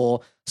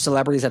table,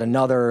 celebrities at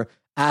another,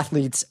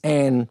 athletes,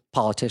 and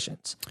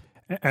politicians.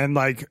 And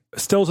like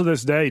still to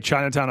this day,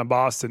 Chinatown in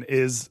Boston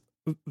is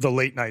the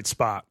late night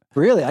spot.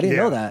 Really? I didn't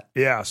know that.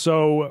 Yeah.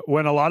 So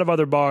when a lot of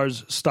other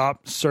bars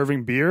stop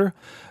serving beer,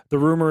 the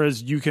rumor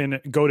is you can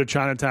go to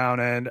Chinatown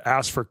and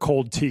ask for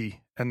cold tea,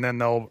 and then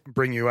they'll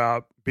bring you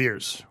out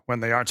beers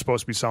when they aren't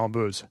supposed to be selling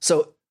booze.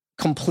 So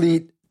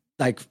complete,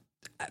 like,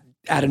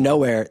 out of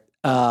nowhere,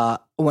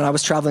 when I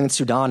was traveling in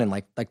Sudan and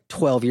like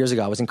 12 years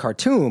ago, I was in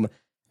Khartoum,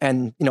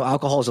 and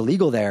alcohol is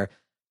illegal there.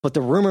 But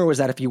the rumor was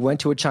that if you went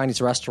to a Chinese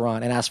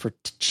restaurant and asked for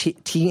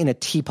tea in a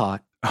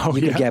teapot,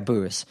 you could get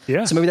booze.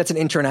 Yeah. So maybe that's an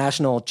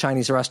international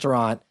Chinese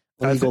restaurant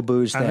illegal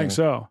booze thing. I think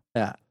so.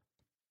 Yeah.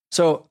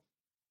 So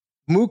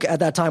Mook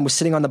at that time was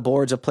sitting on the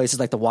boards of places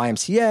like the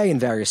YMCA and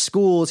various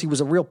schools. He was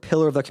a real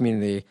pillar of the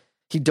community.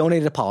 He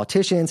donated to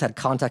politicians, had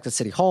contact at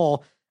City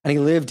Hall, and he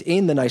lived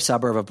in the nice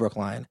suburb of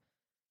Brookline.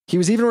 He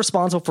was even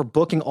responsible for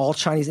booking all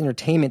Chinese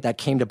entertainment that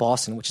came to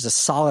Boston, which is a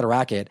solid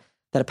racket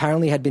that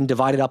apparently had been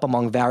divided up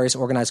among various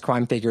organized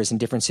crime figures in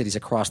different cities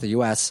across the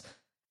U.S.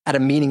 at a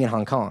meeting in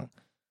Hong Kong.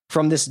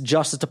 From this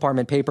Justice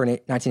Department paper in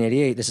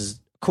 1988, this is,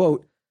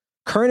 quote,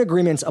 current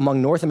agreements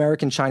among North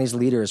American Chinese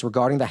leaders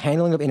regarding the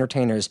handling of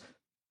entertainers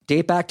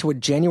date back to a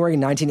January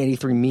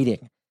 1983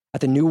 meeting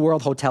at the New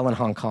World Hotel in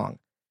Hong Kong.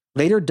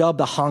 Later dubbed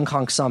the Hong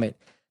Kong Summit,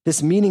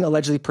 this meeting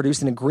allegedly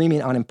produced an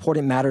agreement on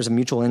important matters of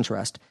mutual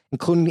interest,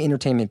 including the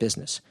entertainment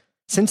business.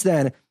 Since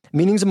then,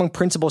 meetings among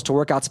principals to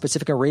work out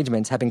specific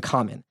arrangements have been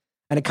common.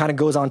 And it kind of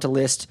goes on to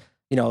list,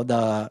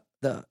 the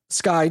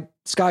Sky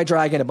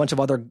Dragon, a bunch of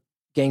other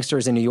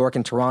gangsters in New York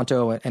and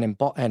Toronto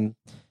and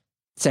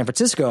San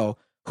Francisco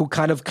who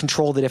kind of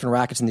control the different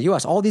rackets in the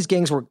U.S. All these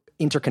gangs were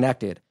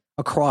interconnected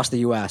across the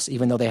U.S.,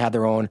 even though they had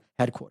their own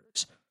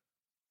headquarters.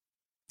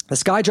 The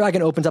Sky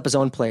Dragon opens up his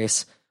own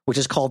place, which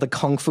is called the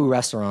Kung Fu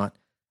Restaurant,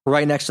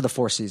 right next to the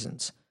Four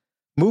Seasons.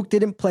 Mook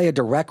didn't play a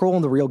direct role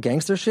in the real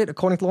gangster shit,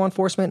 according to law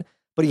enforcement,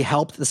 but he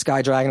helped the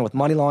Sky Dragon with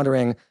money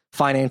laundering,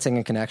 financing,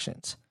 and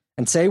connections.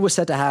 And Say was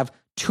said to have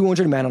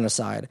 200 men on his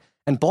side.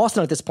 And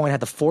Boston at this point had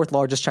the fourth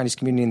largest Chinese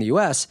community in the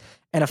U.S.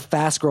 and a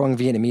fast-growing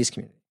Vietnamese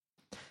community.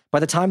 By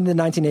the time the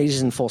 1980s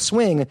is in full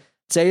swing,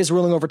 Say is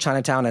ruling over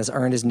Chinatown and has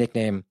earned his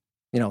nickname,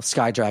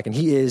 Sky Dragon.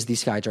 He is the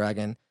Sky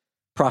Dragon.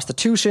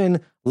 Prostitution,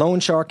 loan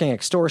sharking,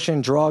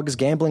 extortion, drugs,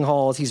 gambling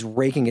halls, he's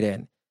raking it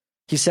in.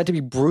 He's said to be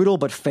brutal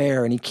but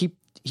fair, and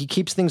he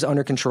keeps things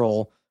under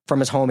control from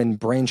his home in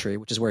Braintree,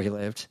 which is where he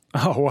lived.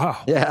 Oh, wow.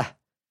 Yeah.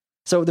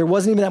 So there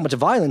wasn't even that much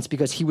violence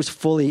because he was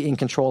fully in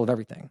control of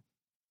everything.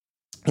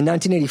 In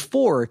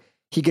 1984,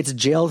 he gets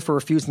jailed for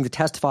refusing to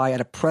testify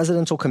at a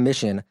presidential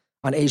commission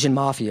on Asian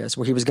mafias,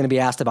 where he was going to be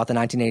asked about the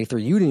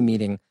 1983 Unity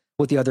meeting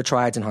with the other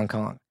triads in Hong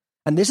Kong.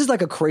 And this is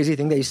like a crazy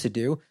thing they used to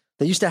do.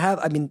 They used to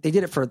have, they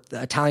did it for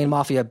the Italian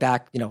mafia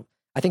back,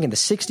 I think in the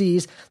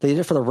 60s. They did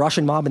it for the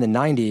Russian mob in the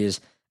 90s.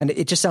 And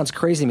it just sounds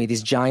crazy to me,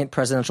 these giant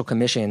presidential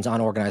commissions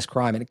on organized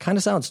crime. And it kind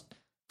of sounds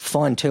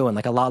fun too, and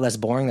like a lot less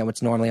boring than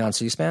what's normally on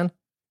C-SPAN.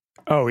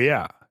 Oh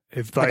yeah.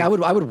 If I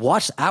would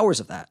watch hours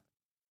of that.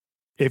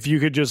 If you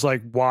could just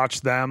like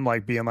watch them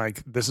like being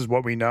like, this is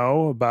what we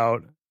know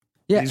about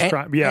these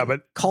crimes. Yeah,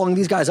 but calling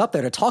these guys up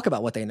there to talk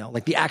about what they know,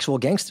 like the actual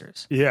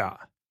gangsters. Yeah.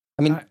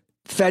 I mean,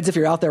 feds, if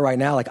you're out there right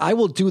now, like I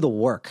will do the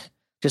work.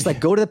 Just like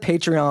go to the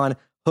Patreon,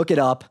 hook it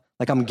up,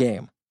 like I'm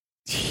game.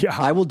 Yeah.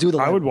 I will do the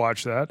work. I would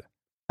watch that.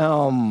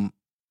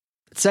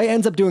 Say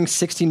ends up doing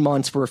 16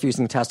 months for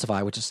refusing to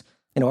testify, which is,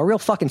 a real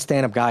fucking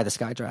stand-up guy, the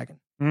Sky Dragon.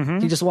 Mm-hmm.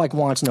 He just like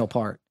wants no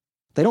part.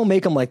 They don't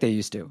make him like they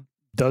used to.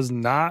 Does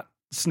not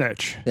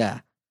snitch. Yeah.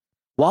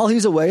 While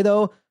he's away,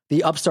 though,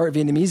 the upstart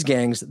Vietnamese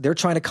gangs, they're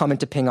trying to come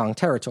into Ping An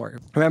territory.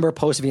 Remember,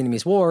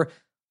 post-Vietnamese War,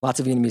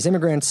 lots of Vietnamese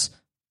immigrants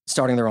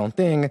starting their own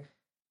thing.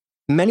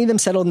 Many of them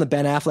settled in the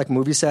Ben Affleck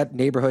movie set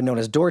neighborhood known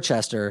as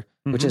Dorchester,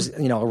 which is,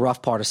 a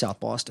rough part of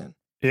South Boston.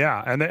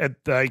 Yeah, and it,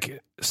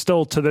 like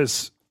still to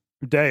this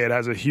day, it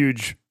has a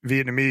huge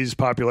Vietnamese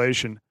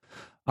population.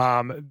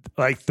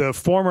 Like the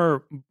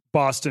former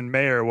Boston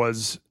mayor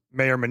was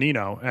Mayor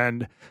Menino,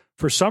 and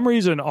for some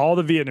reason, all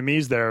the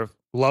Vietnamese there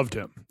loved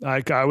him.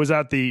 Like I was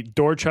at the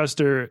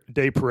Dorchester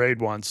Day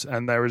Parade once,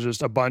 and there was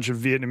just a bunch of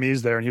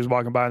Vietnamese there, and he was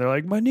walking by, and they're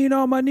like,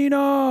 Menino,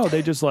 Menino.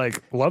 They just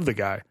like love the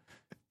guy.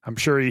 I'm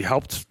sure he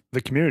helped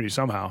the community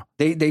somehow.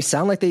 They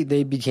sound like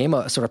they became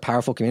a sort of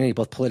powerful community,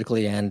 both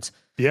politically and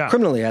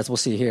criminally, as we'll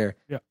see here.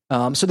 Yeah.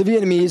 So the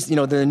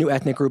Vietnamese, they're a new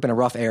ethnic group in a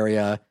rough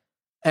area.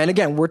 And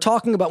again,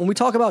 when we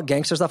talk about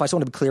gangster stuff, I just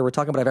want to be clear, we're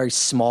talking about a very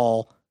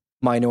small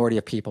minority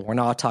of people. We're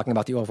not talking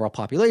about the overall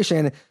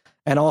population.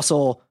 And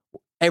also,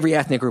 every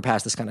ethnic group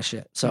has this kind of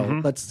shit.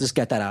 So let's just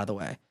get that out of the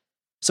way.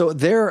 So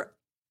they're,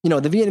 the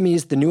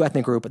Vietnamese, the new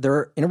ethnic group,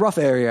 they're in a rough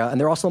area,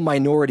 and they're also a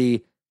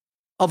minority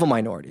of a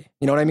minority.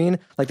 You know what I mean?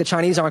 Like the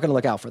Chinese aren't going to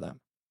look out for them.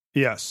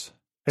 Yes.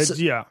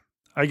 Yeah.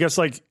 I guess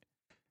like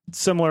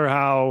similar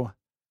how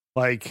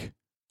like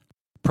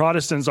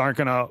Protestants aren't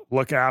going to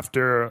look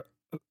after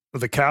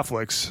the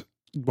Catholics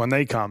when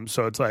they come.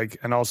 So it's like,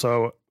 and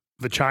also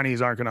the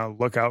Chinese aren't going to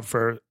look out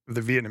for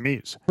the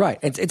Vietnamese. Right.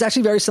 It's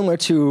actually very similar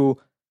to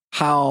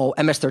how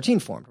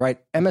MS-13 formed, right?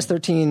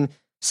 MS-13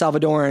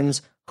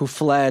 Salvadorans who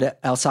fled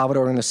El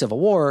Salvador in the Civil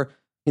War,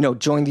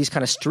 joined these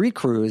kind of street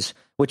crews,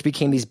 which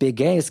became these big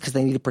gangs because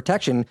they needed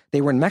protection.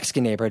 They were in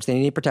Mexican neighborhoods. They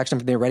needed protection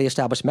from the already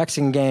established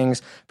Mexican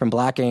gangs, from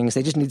black gangs.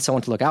 They just needed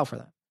someone to look out for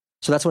them.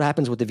 So that's what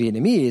happens with the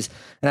Vietnamese.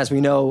 And as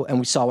we know, and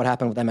we saw what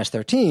happened with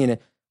MS-13,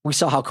 we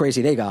saw how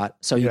crazy they got.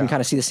 So you can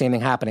kind of see the same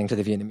thing happening to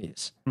the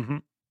Vietnamese. Mm-hmm.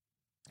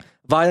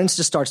 Violence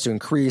just starts to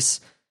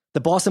increase.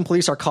 The Boston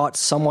police are caught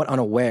somewhat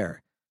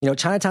unaware.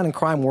 Chinatown and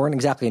crime weren't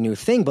exactly a new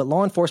thing, but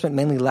law enforcement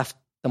mainly left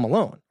them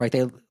alone, right?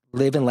 They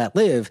live and let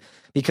live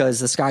because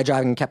the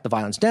skydragon kept the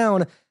violence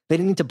down. They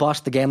didn't need to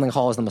bust the gambling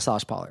halls and the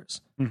massage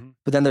parlors. Mm-hmm.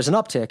 But then there's an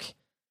uptick.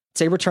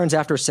 Say returns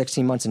after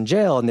 16 months in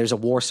jail, and there's a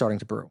war starting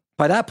to brew.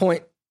 By that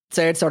point,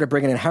 Say had started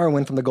bringing in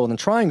heroin from the Golden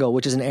Triangle,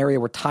 which is an area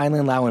where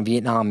Thailand, Laos, and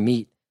Vietnam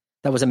meet.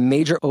 That was a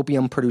major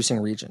opium-producing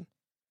region.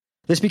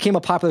 This became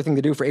a popular thing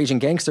to do for Asian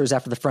gangsters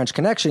after the French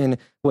Connection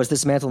was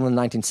dismantled in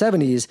the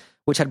 1970s,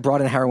 which had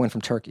brought in heroin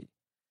from Turkey.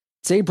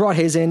 Say brought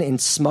his in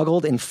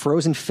smuggled in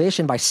frozen fish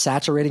and by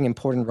saturating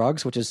imported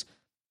rugs, which is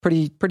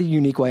pretty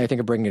unique way, I think,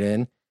 of bringing it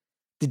in.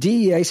 The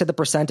DEA said the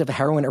percent of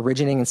heroin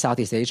originating in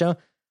Southeast Asia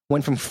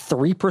went from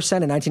 3%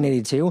 in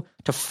 1982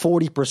 to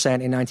 40%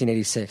 in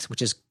 1986,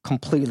 which is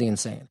completely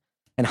insane.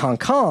 And Hong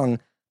Kong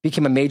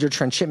became a major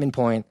transshipment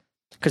point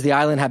because the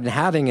island had been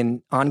having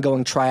an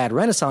ongoing Triad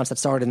renaissance that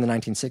started in the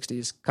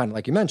 1960s, kind of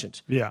like you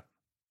mentioned. Yeah.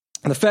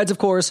 And the feds, of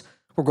course,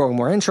 were growing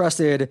more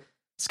interested.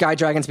 Sky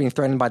Dragons being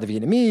threatened by the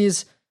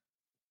Vietnamese.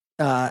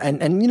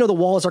 And the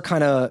walls are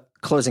kind of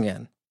closing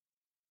in.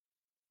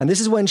 And this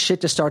is when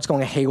shit just starts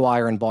going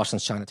haywire in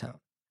Boston's Chinatown.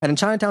 And in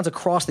Chinatowns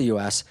across the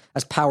U.S.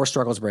 as power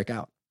struggles break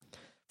out.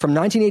 From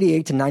 1988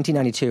 to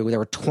 1992, there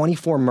were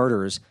 24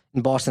 murders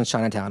in Boston's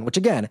Chinatown, which,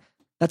 again,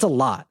 that's a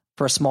lot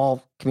for a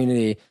small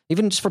community,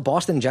 even just for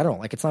Boston in general.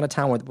 Like, it's not a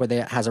town where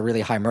they has a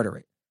really high murder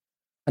rate.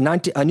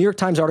 A New York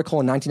Times article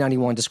in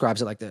 1991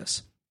 describes it like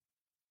this.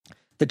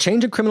 The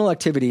change in criminal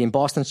activity in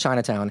Boston's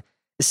Chinatown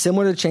is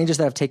similar to changes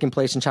that have taken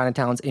place in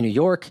Chinatowns in New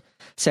York,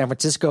 San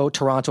Francisco,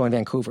 Toronto, and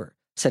Vancouver,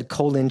 said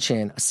Ko-Lin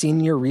Chin, a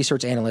senior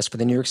research analyst for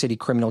the New York City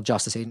Criminal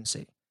Justice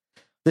Agency.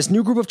 This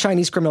new group of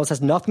Chinese criminals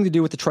has nothing to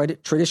do with the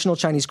traditional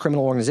Chinese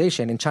criminal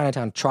organization in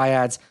Chinatown,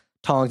 triads,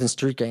 tongs, and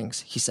street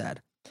gangs, he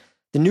said.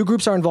 The new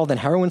groups are involved in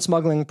heroin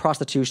smuggling,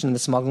 prostitution, and the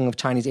smuggling of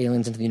Chinese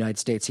aliens into the United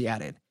States, he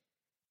added.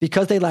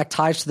 Because they lack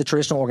ties to the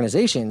traditional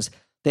organizations,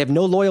 they have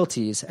no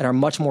loyalties and are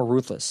much more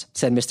ruthless,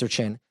 said Mr.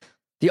 Chin,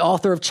 the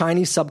author of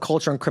Chinese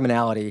Subculture and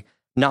Criminality,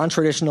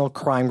 Non-Traditional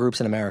Crime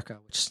Groups in America,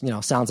 which,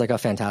 sounds like a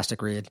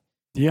fantastic read.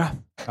 Yeah,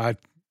 I'd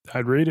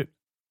read it.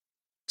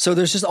 So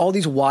there's just all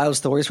these wild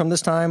stories from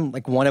this time.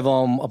 Like one of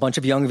them, a bunch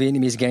of young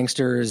Vietnamese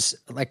gangsters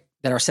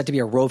that are said to be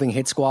a roving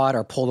hit squad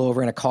are pulled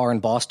over in a car in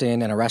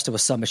Boston and arrested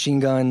with submachine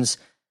guns.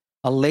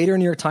 A later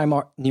New York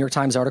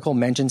Times article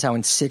mentions how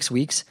in 6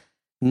 weeks,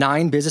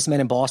 9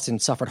 businessmen in Boston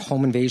suffered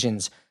home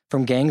invasions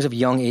from gangs of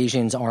young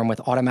Asians armed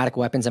with automatic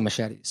weapons and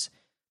machetes.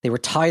 They were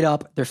tied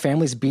up, their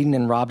families beaten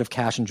and robbed of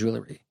cash and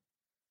jewelry.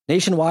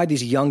 Nationwide,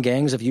 these young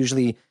gangs of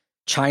usually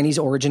Chinese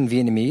origin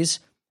Vietnamese,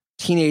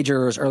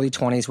 teenagers, early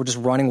 20s, were just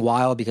running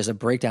wild because of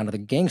breakdown of the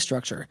gang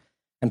structure.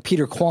 And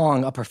Peter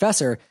Kwong, a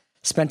professor,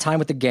 spent time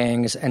with the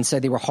gangs and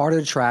said they were harder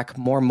to track,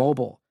 more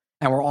mobile,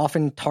 and were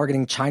often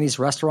targeting Chinese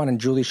restaurant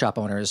and jewelry shop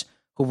owners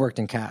who worked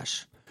in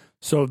cash.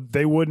 So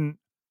they wouldn't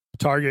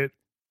target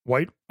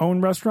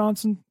white-owned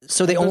restaurants?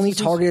 So they only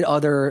targeted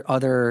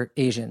other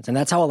Asians. And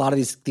that's how a lot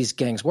of these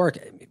gangs work.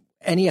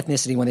 Any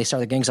ethnicity, when they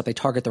start the gangs up, they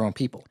target their own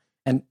people.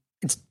 And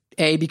it's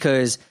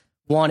because,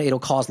 one, it'll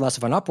cause less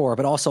of an uproar,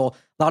 but also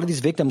a lot of these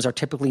victims are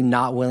typically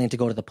not willing to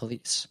go to the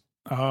police.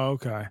 Oh,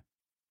 okay.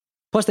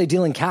 Plus, they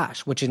deal in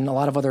cash, which in a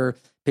lot of other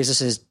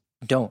businesses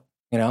don't,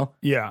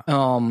 Yeah.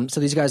 So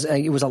these guys,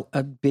 it was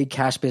a big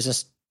cash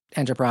business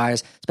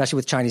enterprise, especially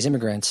with Chinese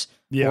immigrants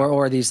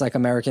or these like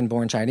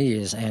American-born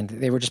Chinese, and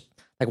they were just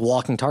like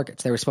walking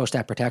targets. They were supposed to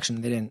have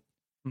protection. They didn't.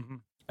 Mm-hmm.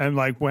 And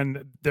like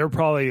when they're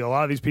probably, a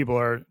lot of these people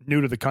are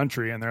new to the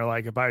country and they're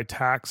like, if I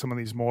attack some of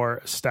these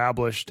more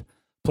established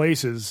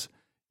places,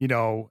 then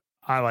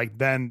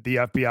the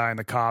FBI and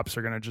the cops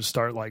are going to just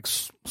start like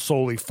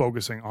solely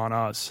focusing on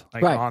us,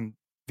 on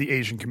the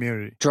Asian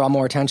community. Draw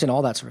more attention,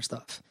 all that sort of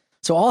stuff.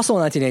 So also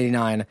in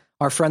 1989,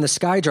 our friend the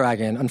Sky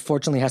Dragon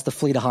unfortunately has to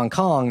flee to Hong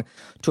Kong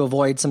to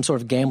avoid some sort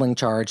of gambling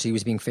charge he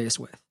was being faced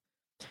with.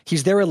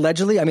 He's there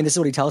allegedly, this is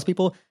what he tells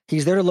people,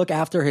 he's there to look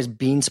after his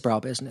bean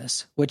sprout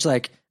business, which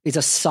is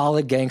a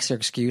solid gangster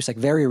excuse,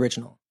 very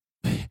original.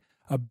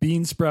 A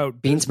bean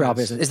sprout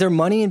business. Is there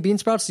money in bean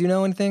sprouts? Do you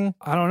know anything?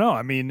 I don't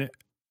know.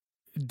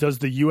 Does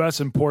the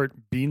U.S. import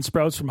bean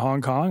sprouts from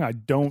Hong Kong? I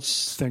don't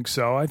think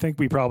so. I think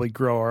we probably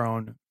grow our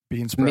own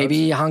bean sprouts.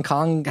 Maybe Hong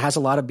Kong has a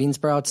lot of bean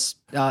sprouts.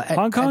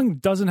 Hong Kong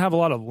doesn't have a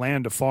lot of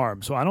land to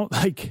farm, so I don't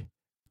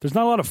there's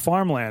not a lot of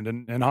farmland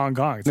in Hong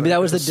Kong. Maybe that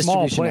was the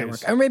distribution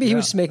network. Or maybe he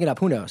was just making it up.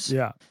 Who knows?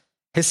 Yeah.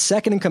 His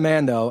second in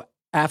command, though,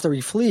 after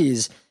he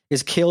flees,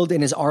 is killed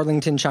in his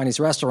Arlington Chinese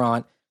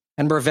restaurant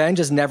And revenge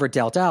is never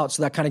dealt out,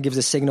 so that kind of gives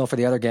a signal for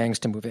the other gangs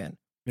to move in.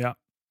 Yeah.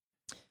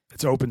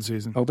 It's open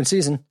season. Open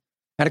season.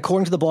 And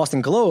according to the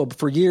Boston Globe,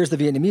 for years, the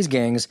Vietnamese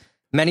gangs,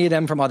 many of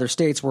them from other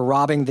states, were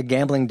robbing the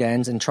gambling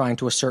dens and trying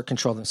to assert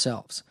control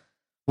themselves.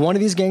 One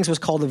of these gangs was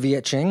called the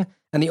Viet Chinh,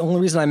 and the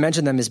only reason I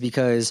mention them is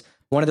because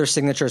one of their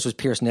signatures was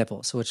pierced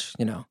nipples, which,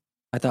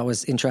 I thought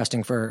was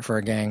interesting for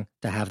a gang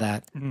to have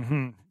that.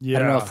 Mm-hmm. Yeah. I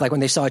don't know if, like,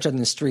 when they saw each other in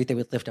the street, they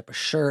would lift up a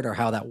shirt or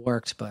how that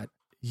worked, but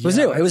it was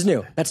new. It was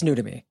new. That's new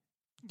to me.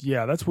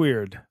 Yeah, that's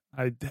weird.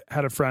 I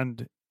had a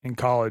friend in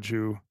college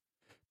who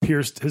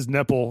pierced his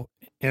nipple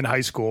in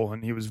high school,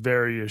 and he was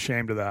very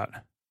ashamed of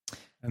that.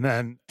 And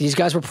then these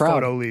guys were proud.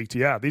 Photo leaked.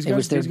 Yeah, these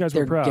guys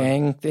were proud.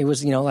 Gang. It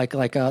was like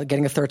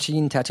getting a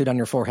 13 tattooed on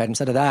your forehead.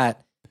 Instead of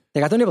that, they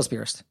got their nipples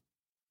pierced.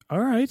 All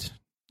right,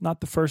 not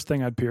the first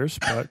thing I'd pierce,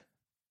 but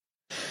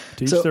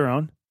to each their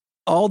own.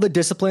 All the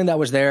discipline that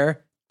was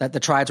there, that the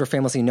Triads were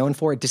famously known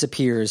for, it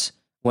disappears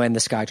when the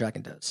Sky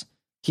Dragon does.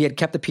 He had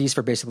kept the peace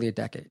for basically a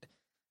decade.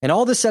 And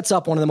all this sets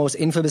up one of the most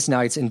infamous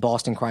nights in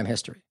Boston crime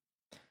history,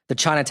 the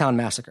Chinatown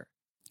Massacre.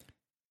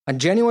 On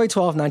January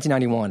 12,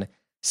 1991,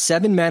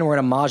 7 men were at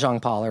a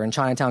mahjong parlor in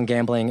Chinatown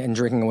gambling and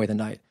drinking away the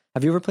night.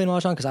 Have you ever played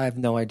mahjong? Because I have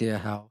no idea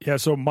how. Yeah,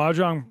 so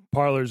mahjong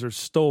parlors are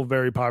still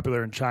very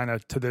popular in China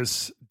to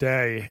this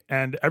day.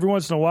 And every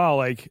once in a while,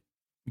 like,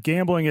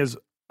 gambling is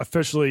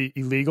officially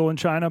illegal in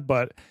China,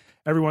 but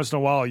every once in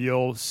a while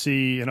you'll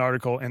see an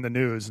article in the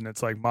news and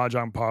it's like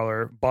mahjong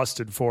parlor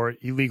busted for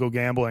illegal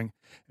gambling.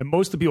 And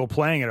most of the people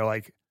playing it are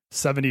like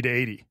 70 to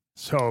 80.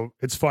 So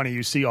it's funny.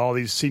 You see all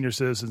these senior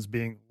citizens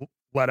being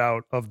let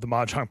out of the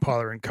mahjong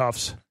parlor in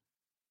cuffs.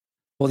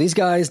 Well, these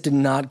guys did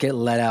not get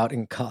let out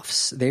in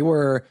cuffs. They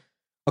were,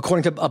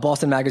 according to a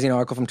Boston Magazine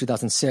article from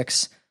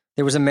 2006,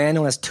 there was a man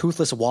known as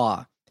Toothless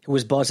Wah who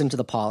was buzzed into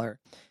the parlor.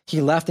 He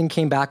left and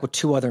came back with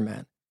 2 other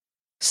men.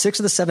 6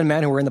 of the 7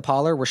 men who were in the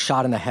parlor were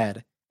shot in the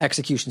head,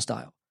 execution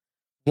style.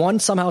 One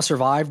somehow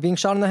survived being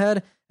shot in the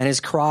head, and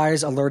his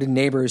cries alerted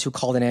neighbors who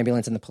called an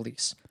ambulance and the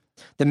police.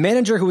 The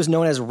manager, who was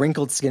known as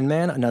Wrinkled Skin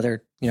Man,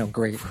 another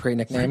great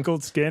nickname.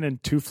 Wrinkled Skin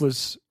and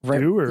Toothless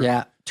Woo?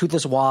 Yeah,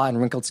 Toothless Wah and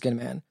Wrinkled Skin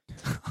Man,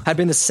 had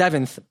been the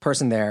 7th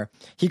person there.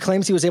 He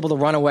claims he was able to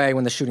run away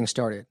when the shooting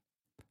started.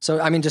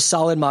 So, I mean, just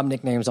solid mob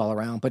nicknames all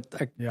around. But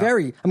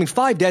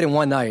 5 dead in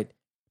one night,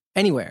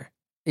 anywhere,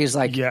 is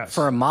like,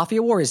 for a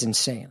mafia war, is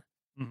insane.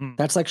 Mm-hmm.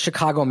 That's like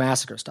Chicago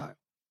Massacre style.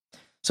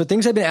 So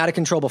things had been out of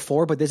control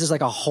before, but this is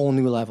like a whole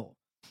new level.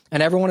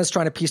 And everyone is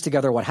trying to piece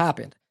together what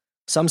happened.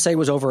 Some say it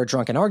was over a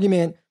drunken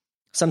argument.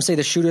 Some say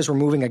the shooters were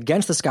moving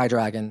against the Sky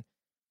Dragon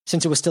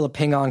since it was still a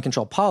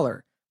ping-on-controlled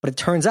parlor. But it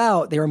turns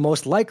out they were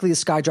most likely the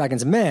Sky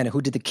Dragon's men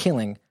who did the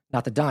killing,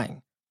 not the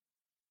dying.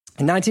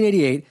 In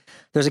 1988,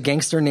 there's a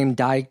gangster named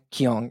Dai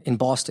Kyung in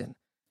Boston.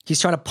 He's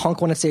trying to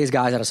punk one of Say's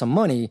guys out of some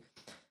money.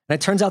 And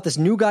it turns out this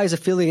new guy is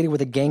affiliated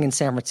with a gang in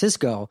San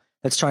Francisco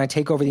that's trying to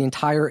take over the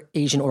entire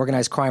Asian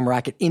organized crime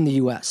racket in the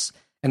U.S.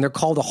 And they're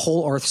called the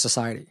Whole Earth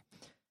Society.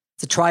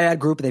 It's a triad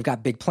group. They've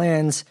got big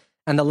plans.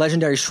 And the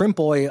legendary Shrimp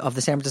Boy of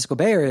the San Francisco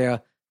Bay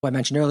Area, who I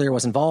mentioned earlier,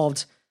 was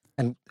involved.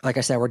 And like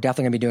I said, we're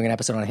definitely going to be doing an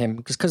episode on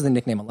him just because of the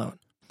nickname alone.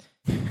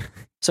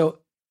 So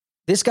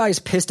this guy is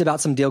pissed about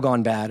some deal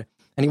gone bad,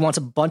 and he wants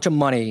a bunch of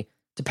money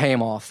to pay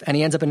him off. And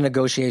he ends up in a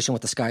negotiation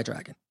with the Sky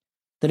Dragon.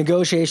 The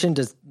negotiation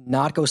does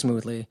not go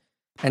smoothly,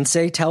 and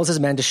Say tells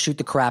his men to shoot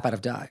the crap out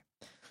of Dai.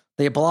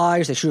 They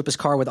oblige, they shoot up his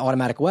car with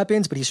automatic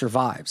weapons, but he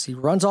survives. He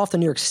runs off to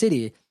New York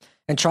City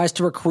and tries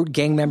to recruit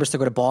gang members to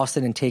go to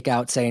Boston and take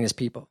out Say and his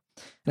people.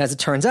 And as it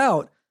turns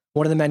out,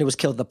 one of the men who was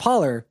killed at the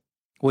parlor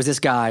was this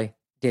guy,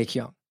 Dae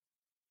Kyung.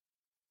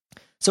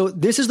 So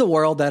this is the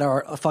world that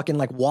our fucking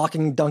like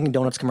walking Dunkin'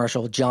 Donuts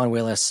commercial, John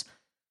Willis,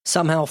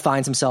 somehow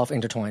finds himself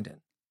intertwined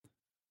in.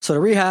 So to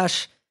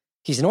rehash,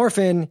 he's an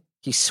orphan,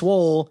 he's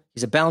swole,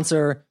 he's a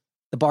bouncer.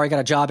 The bar he got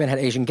a job in had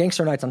Asian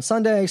gangster nights on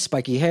Sunday,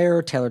 spiky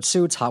hair, tailored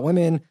suits, hot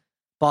women.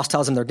 Boss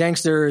tells him they're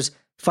gangsters.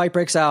 Fight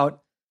breaks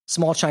out.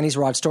 Small Chinese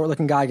Rod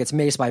Stewart-looking guy gets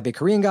maced by a big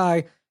Korean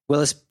guy.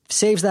 Willis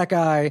saves that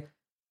guy.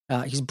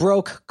 He's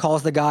broke,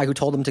 calls the guy who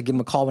told him to give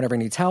him a call whenever he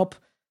needs help.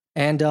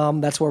 And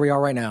that's where we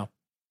are right now.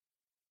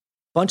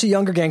 Bunch of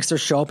younger gangsters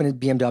show up in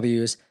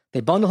BMWs.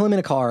 They bundle him in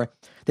a car.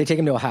 They take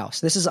him to a house.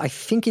 This is, I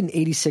think, in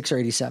 86 or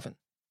 87.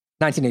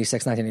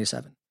 1986,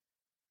 1987.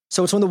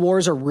 So it's when the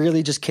wars are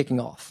really just kicking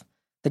off.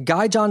 The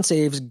guy John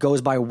saves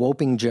goes by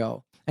Whooping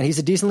Joe, and he's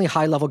a decently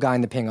high-level guy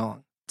in the Ping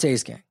On,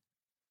 Say's gang.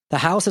 The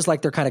house is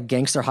like their kind of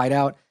gangster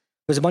hideout.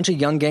 There's a bunch of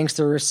young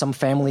gangsters, some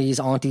families,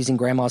 aunties, and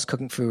grandmas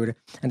cooking food,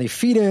 and they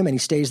feed him, and he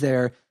stays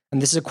there.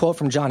 And this is a quote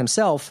from John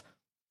himself.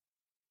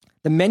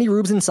 The many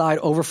rooms inside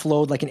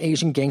overflowed like an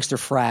Asian gangster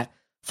frat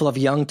full of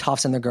young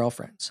toughs and their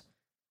girlfriends.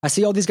 I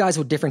see all these guys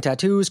with different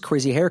tattoos,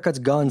 crazy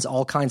haircuts, guns,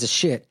 all kinds of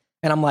shit.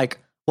 And I'm like,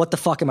 what the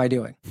fuck am I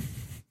doing?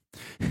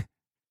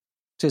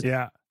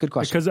 Yeah. Good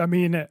question. Because, I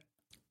mean,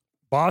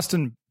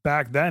 Boston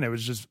back then, it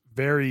was just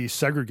very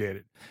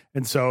segregated.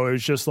 And so it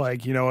was just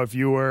like, you know, if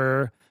you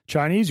were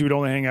Chinese, you would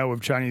only hang out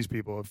with Chinese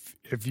people.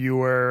 If you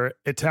were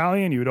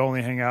Italian, you would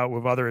only hang out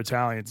with other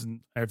Italians.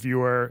 And if you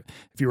were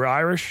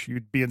Irish,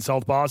 you'd be in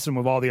South Boston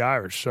with all the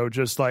Irish. So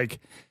just like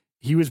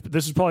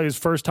this is probably his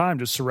first time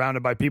just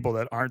surrounded by people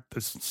that aren't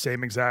the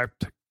same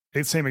exact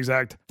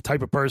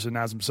type of person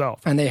as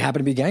himself. And they happen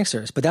to be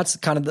gangsters. But that's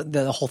kind of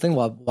the whole thing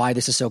why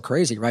this is so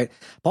crazy, right?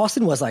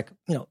 Boston was like,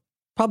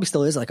 probably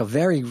still is like a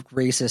very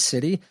racist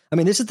city. I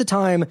mean, this is the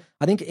time,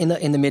 I think in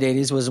the mid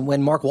 80s was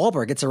when Mark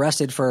Wahlberg gets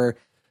arrested for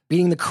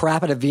beating the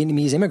crap out of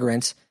Vietnamese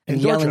immigrants and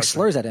yelling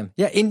slurs at him.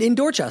 Yeah, in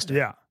Dorchester.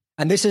 Yeah.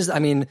 And this is, I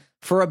mean,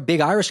 for a big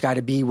Irish guy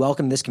to be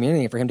welcomed in this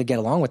community and for him to get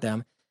along with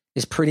them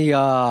is pretty,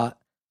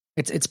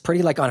 it's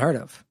pretty like unheard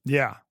of.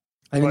 Yeah.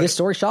 I mean, this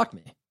story shocked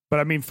me. But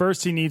I mean,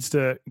 first he needs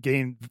to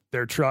gain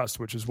their trust,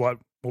 which is what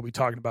we'll be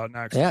talking about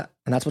next. Yeah,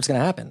 and that's what's going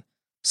to happen.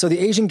 So the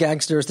Asian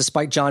gangsters,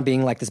 despite John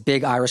being like this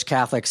big Irish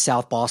Catholic,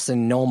 South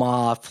Boston,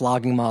 no-ma,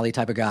 flogging Molly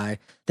type of guy,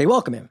 they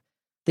welcome him.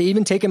 They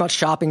even take him out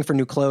shopping for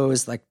new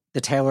clothes, like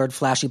the tailored,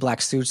 flashy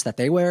black suits that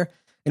they wear,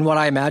 in what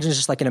I imagine is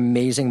just like an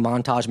amazing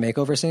montage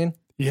makeover scene.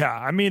 Yeah,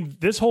 I mean,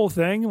 this whole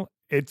thing,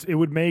 it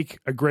would make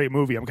a great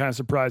movie. I'm kind of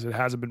surprised it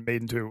hasn't been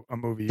made into a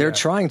movie They're yet.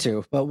 trying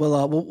to, but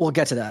we'll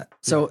get to that.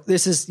 So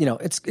This is,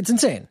 it's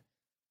insane.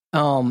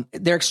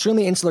 They're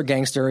extremely insular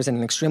gangsters and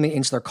an extremely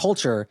insular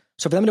culture.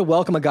 So for them to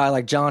welcome a guy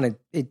like John,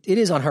 it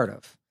is unheard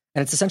of.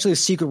 And it's essentially a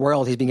secret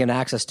world he's being given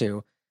access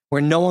to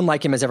where no one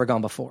like him has ever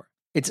gone before.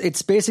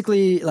 It's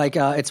basically like,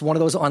 it's one of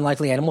those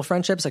unlikely animal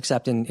friendships,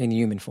 except in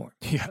human form.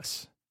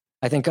 Yes.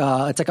 I think,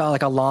 it's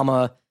like a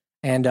llama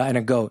and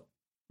a goat,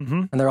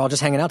 and they're all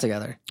just hanging out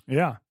together.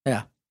 Yeah.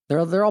 Yeah.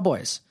 They're all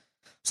boys.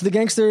 So the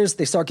gangsters,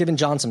 they start giving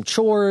John some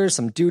chores,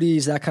 some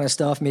duties, that kind of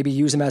stuff. Maybe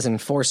use him as an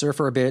enforcer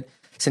for a bit,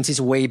 since he's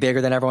way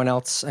bigger than everyone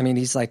else. I mean,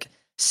 he's like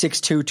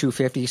 6'2",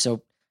 250.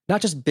 So not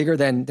just bigger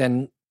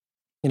than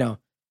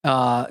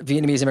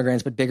Vietnamese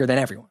immigrants, but bigger than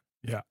everyone.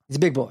 Yeah. He's a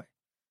big boy.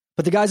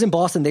 But the guys in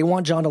Boston, they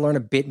want John to learn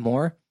a bit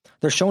more.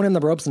 They're showing him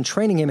the ropes and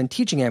training him and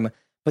teaching him,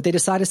 but they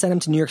decide to send him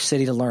to New York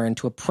City to learn,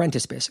 to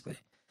apprentice, basically.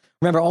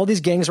 Remember, all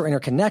these gangs were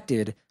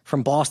interconnected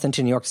from Boston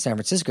to New York to San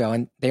Francisco,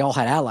 and they all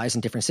had allies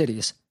in different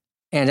cities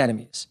and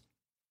enemies.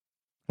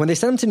 When they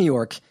sent him to New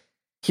York,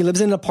 he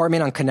lives in an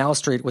apartment on Canal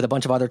Street with a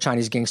bunch of other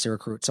Chinese gangster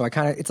recruits. So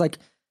it's like,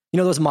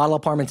 those model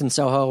apartments in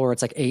Soho where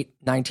it's like 8,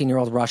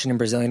 19-year-old Russian and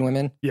Brazilian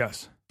women?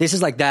 Yes. This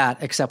is like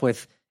that, except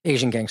with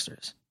Asian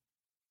gangsters.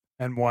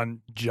 And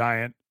one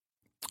giant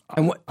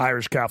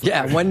Irish Catholic.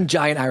 Yeah, one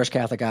giant Irish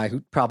Catholic guy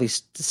who probably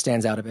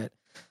stands out a bit.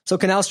 So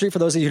Canal Street, for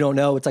those of you who don't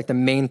know, it's like the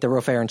main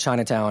thoroughfare in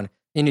Chinatown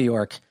in New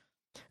York.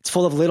 It's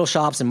full of little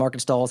shops and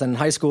market stalls. And in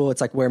high school,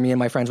 it's like where me and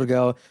my friends would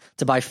go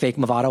to buy fake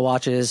Movado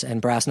watches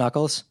and brass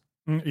knuckles.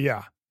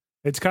 Yeah.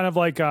 It's kind of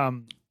like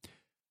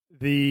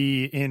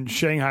in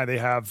Shanghai, they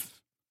have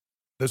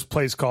this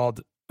place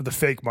called the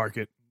Fake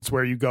Market. It's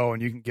where you go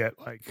and you can get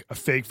like a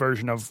fake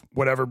version of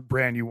whatever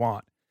brand you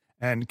want.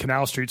 And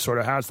Canal Street sort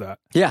of has that.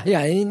 Yeah.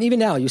 And even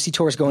now, you see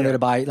tourists going there to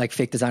buy like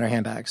fake designer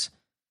handbags.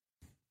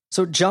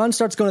 So John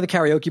starts going to the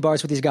karaoke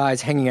bars with these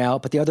guys, hanging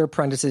out. But the other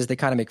apprentices, they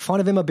kind of make fun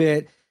of him a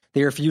bit.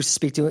 They refuse to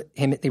speak to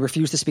him. They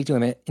refuse to speak to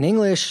him in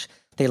English.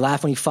 They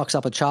laugh when he fucks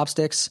up with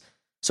chopsticks.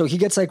 So he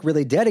gets like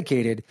really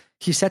dedicated.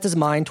 He sets his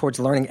mind towards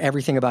learning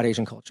everything about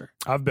Asian culture.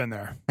 I've been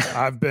there.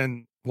 I've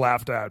been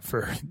laughed at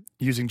for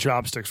using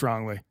chopsticks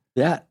wrongly.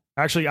 Yeah.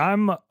 Actually,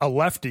 I'm a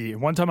lefty.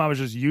 One time I was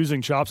just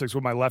using chopsticks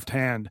with my left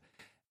hand.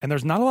 And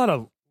there's not a lot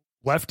of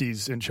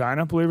lefties in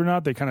China, believe it or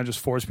not. They kind of just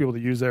force people to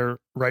use their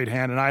right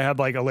hand. And I had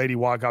like a lady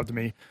walk up to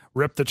me,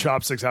 rip the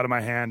chopsticks out of my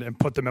hand and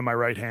put them in my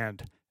right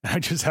hand. And I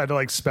just had to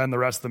like spend the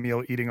rest of the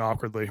meal eating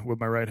awkwardly with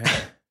my right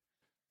hand.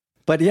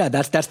 But yeah,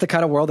 that's the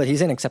kind of world that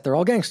he's in, except they're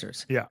all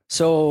gangsters. Yeah.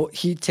 So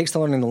he takes to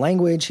learning the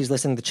language. He's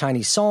listening to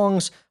Chinese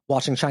songs,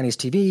 watching Chinese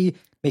TV,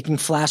 making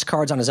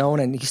flashcards on his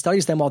own, and he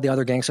studies them while the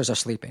other gangsters are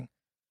sleeping.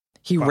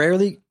 He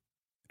rarely...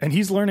 And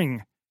he's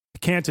learning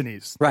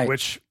Cantonese, right?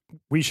 Which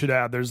we should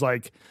add. There's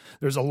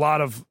a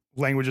lot of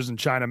languages in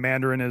China.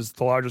 Mandarin is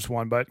the largest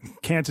one, but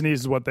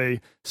Cantonese is what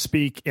they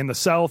speak in the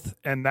South,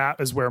 and that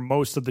is where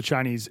most of the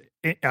Chinese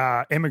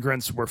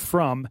immigrants were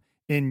from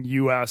in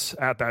U.S.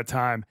 at that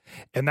time.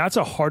 And that's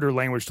a harder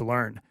language to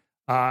learn.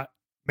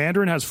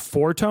 Mandarin has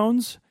 4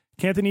 tones.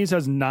 Cantonese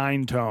has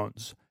 9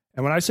 tones.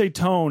 And when I say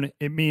tone,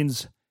 it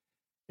means,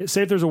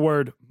 say if there's a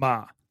word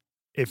ma.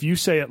 If you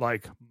say it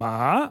like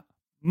ma,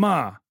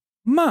 ma,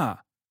 ma,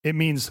 it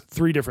means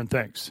 3 different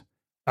things.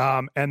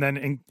 And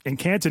then in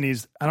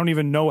Cantonese, I don't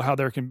even know how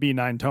there can be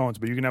 9 tones,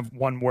 but you can have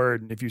one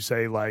word. And if you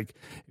say like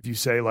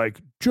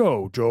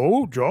Joe,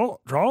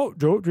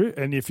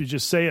 and if you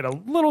just say it a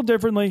little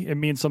differently, it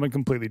means something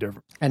completely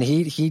different. And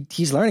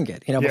he's learning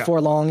it.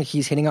 Before long,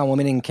 he's hitting on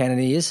women in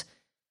Cantonese.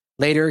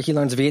 Later, he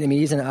learns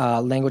Vietnamese and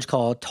a language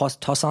called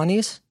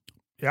Tossanese.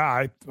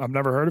 Yeah, I've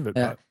never heard of it.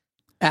 But.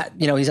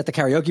 He's at the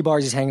karaoke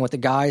bars, he's hanging with the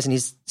guys, and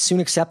he's soon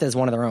accepted as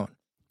one of their own.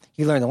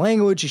 He learned the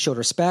language, he showed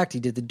respect, he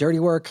did the dirty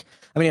work.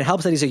 I mean, it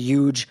helps that he's a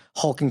huge,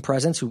 hulking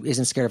presence who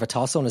isn't scared of a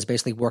tussle and is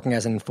basically working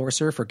as an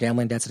enforcer for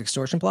gambling debts and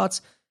extortion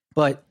plots.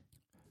 But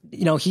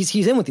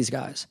he's in with these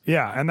guys.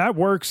 Yeah, and that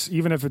works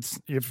even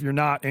if you're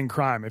not in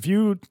crime. If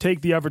you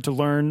take the effort to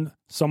learn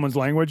someone's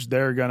language,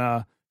 they're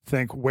gonna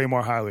think way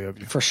more highly of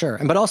you. For sure.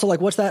 But also,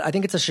 like, what's that? I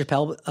think it's a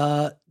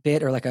Chappelle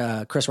bit or like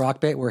a Chris Rock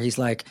bit where he's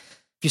like,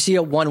 if you see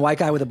one white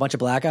guy with a bunch of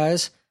black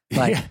guys,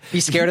 like, be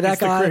scared of that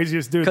guy. The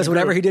craziest dude. Because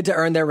whatever he did to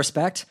earn their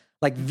respect,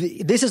 like,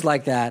 this is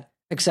like that,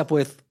 except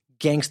with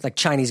like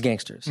Chinese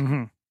gangsters.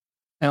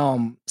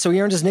 Mm-hmm. So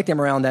he earns his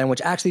nickname around then,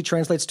 which actually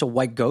translates to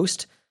White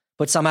Ghost,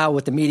 but somehow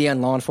with the media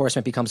and law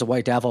enforcement becomes a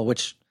White Devil,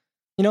 which,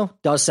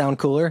 does sound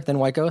cooler than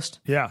White Ghost.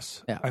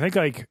 Yes. Yeah. I think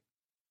like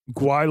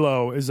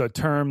Guaylo is a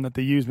term that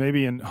they use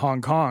maybe in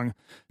Hong Kong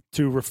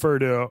to refer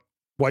to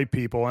white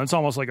people. And it's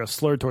almost like a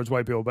slur towards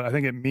white people, but I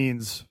think it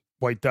means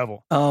White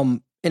Devil.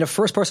 In a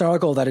first-person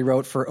article that he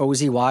wrote for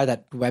OZY,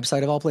 that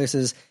website of all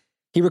places,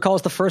 he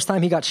recalls the first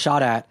time he got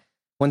shot at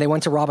when they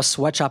went to rob a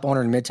sweatshop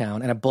owner in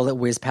Midtown and a bullet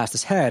whizzed past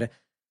his head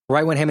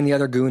right when him and the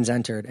other goons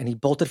entered, and he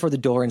bolted for the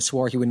door and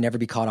swore he would never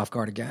be caught off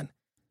guard again.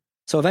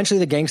 So eventually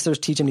the gangsters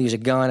teach him to use a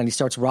gun, and he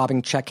starts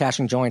robbing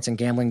check-cashing joints and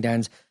gambling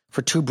dens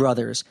for two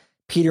brothers,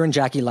 Peter and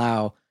Jackie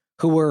Lau,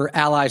 who were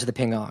allies of the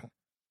Ping An.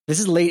 This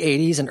is late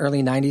 80s and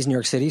early 90s New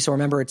York City, so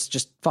remember, it's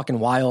just fucking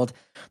wild.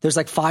 There's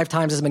like 5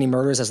 times as many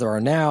murders as there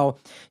are now.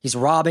 He's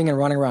robbing and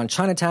running around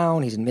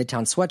Chinatown. He's in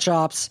Midtown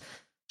sweatshops.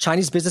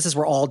 Chinese businesses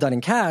were all done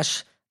in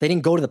cash. They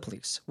didn't go to the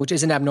police, which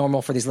isn't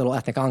abnormal for these little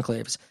ethnic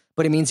enclaves.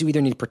 But it means you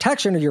either need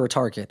protection or you're a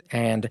target.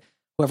 And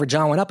whoever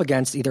John went up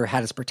against either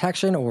had his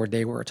protection or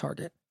they were a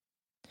target.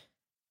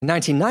 In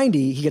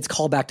 1990, he gets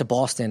called back to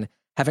Boston,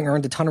 having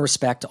earned a ton of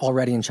respect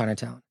already in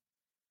Chinatown.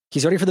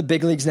 He's ready for the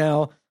big leagues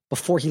now.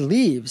 Before he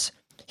leaves,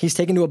 he's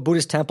taken to a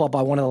Buddhist temple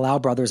by one of the Lau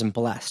brothers and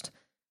blessed.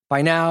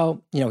 By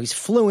now, he's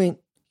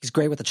fluent. He's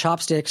great with the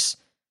chopsticks.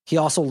 He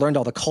also learned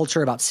all the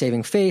culture about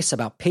saving face,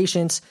 about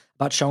patience,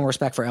 about showing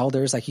respect for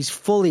elders. Like, he's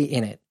fully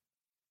in it.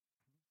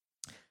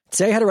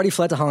 Tse had already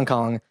fled to Hong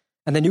Kong,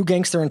 and the new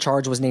gangster in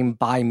charge was named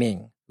Bai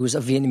Ming, who was a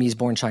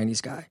Vietnamese-born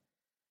Chinese guy.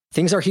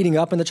 Things are heating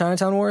up in the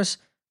Chinatown Wars,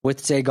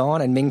 with Tse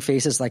gone, and Ming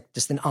faces like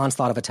just an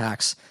onslaught of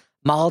attacks.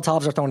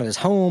 Molotovs are thrown at his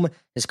home,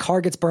 his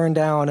car gets burned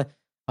down,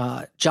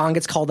 John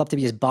gets called up to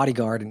be his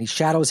bodyguard, and he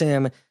shadows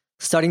him,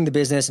 studying the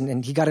business,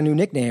 and he got a new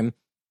nickname,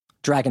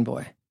 Dragon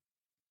Boy.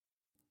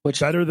 Which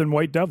better than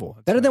White Devil.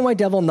 Better than White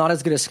Devil, not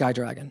as good as Sky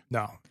Dragon.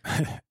 No.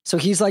 So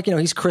he's like,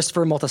 he's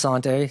Christopher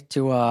Moltisanti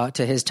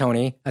to his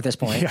Townie at this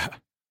point.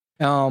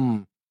 Yeah.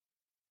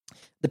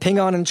 The Ping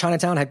An in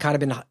Chinatown had kind of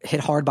been hit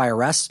hard by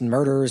arrests and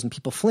murders and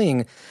people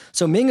fleeing.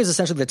 So Ming is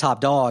essentially the top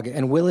dog,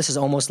 and Willis is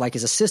almost like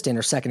his assistant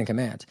or second in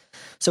command.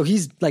 So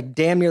he's like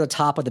damn near the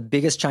top of the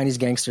biggest Chinese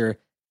gangster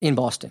in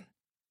Boston.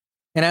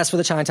 And as for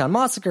the Chinatown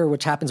Massacre,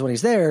 which happens when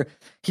he's there,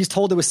 he's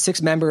told there was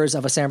 6 members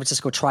of a San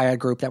Francisco Triad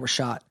group that were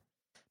shot.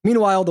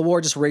 Meanwhile, the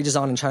war just rages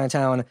on in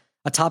Chinatown.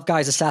 A top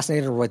guy is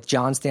assassinated with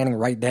John standing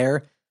right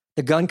there.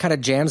 The gun kind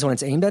of jams when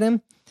it's aimed at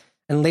him.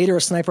 And later,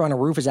 a sniper on a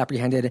roof is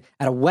apprehended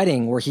at a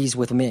wedding where he's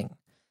with Ming.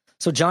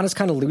 So John is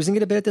kind of losing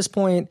it a bit at this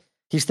point.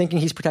 He's thinking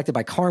he's protected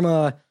by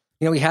karma.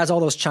 He has all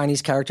those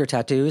Chinese character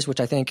tattoos, which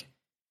I think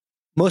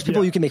most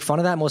people, you can make fun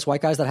of that. Most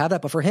white guys that have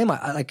that. But for him,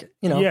 I like,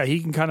 Yeah, he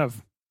can kind of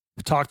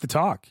talk the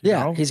talk.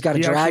 He's got a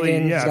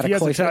dragon. He's got if he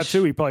has a fish.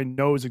 tattoo, he probably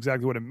knows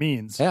exactly what it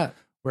means. Yeah.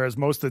 Whereas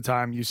most of the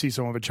time you see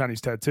someone with a Chinese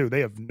tattoo,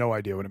 they have no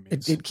idea what it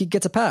means. He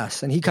gets a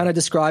pass. And he kind of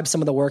describes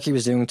some of the work he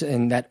was doing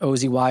in that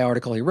OZY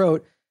article he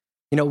wrote.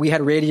 We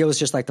had radios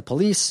just like the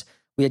police.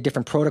 We had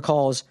different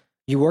protocols.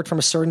 You worked from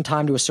a certain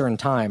time to a certain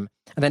time.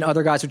 And then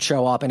other guys would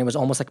show up, and it was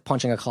almost like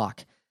punching a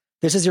clock.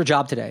 This is your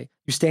job today.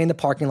 You stay in the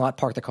parking lot,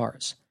 park the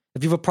cars.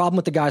 If you have a problem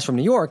with the guys from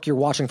New York, you're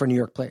watching for New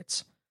York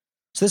plates.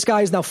 So this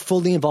guy is now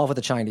fully involved with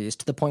the Chinese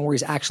to the point where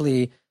he's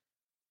actually,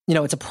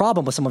 it's a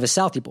problem with some of his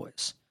Southie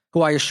boys,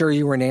 who I assure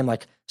you were named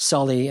like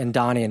Sully and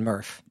Donnie and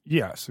Murph.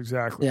 Yes,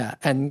 exactly. Yeah.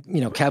 And,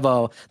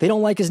 Kevo, they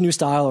don't like his new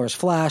style or his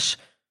flash.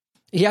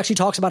 He actually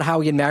talks about how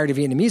he had married a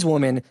Vietnamese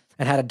woman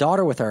and had a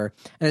daughter with her.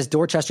 And his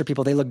Dorchester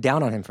people, they look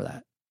down on him for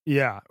that.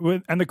 Yeah.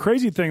 And the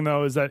crazy thing,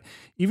 though, is that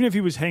even if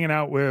he was hanging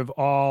out with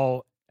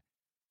all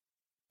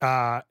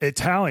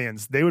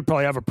Italians, they would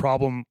probably have a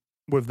problem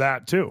with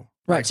that, too.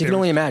 Right. Like so you can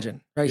only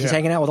imagine, right? He's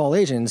hanging out with all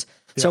Asians.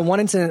 So in one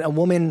incident, a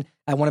woman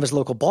at one of his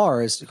local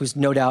bars, who's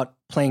no doubt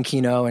playing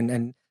Keno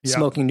and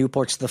smoking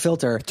Newports to the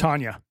filter.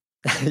 Tanya.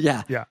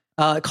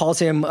 Calls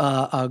him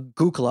a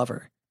gook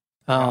lover.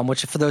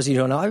 Which, for those of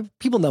you who don't know,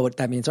 people know what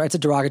that means, right? It's a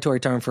derogatory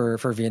term for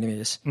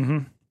Vietnamese.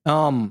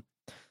 Mm-hmm.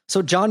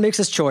 So John makes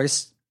his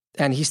choice,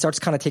 and he starts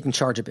kind of taking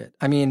charge a bit.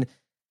 I mean,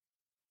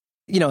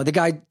 the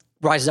guy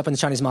rises up in the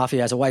Chinese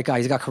mafia as a white guy.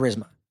 He's got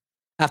charisma.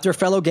 After a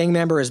fellow gang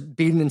member is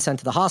beaten and sent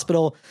to the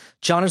hospital,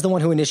 John is the one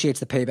who initiates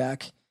the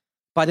payback.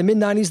 By the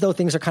mid-90s, though,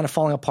 things are kind of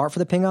falling apart for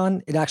the Ping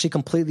An. It actually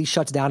completely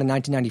shuts down in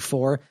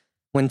 1994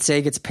 when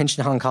Tse gets pinched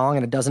in Hong Kong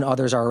and a dozen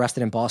others are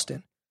arrested in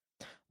Boston.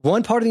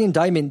 One part of the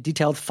indictment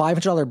detailed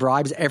 $500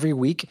 bribes every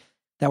week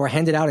that were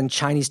handed out in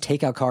Chinese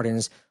takeout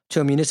cartons to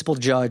a municipal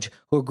judge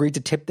who agreed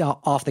to tip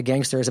off the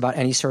gangsters about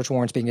any search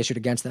warrants being issued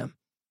against them.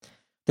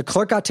 The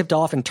clerk got tipped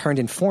off and turned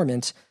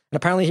informant, and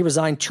apparently he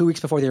resigned 2 weeks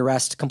before the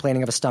arrest,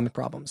 complaining of his stomach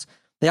problems.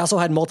 They also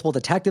had multiple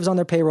detectives on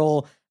their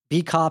payroll,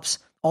 beat cops,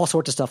 all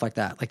sorts of stuff like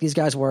that. Like these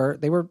guys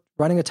were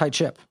running a tight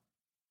ship.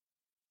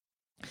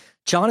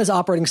 John is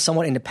operating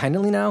somewhat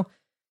independently now.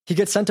 He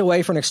gets sent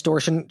away for an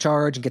extortion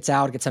charge and gets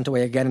out, gets sent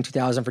away again in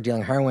 2000 for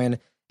dealing heroin.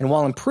 And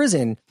while in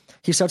prison,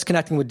 he starts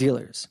connecting with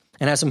dealers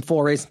and has some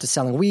forays into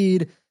selling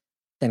weed,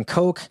 then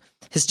coke.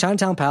 His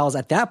Chinatown pals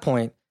at that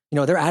point,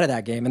 they're out of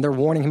that game and they're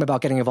warning him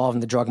about getting involved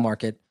in the drug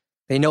market.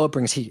 They know it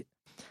brings heat,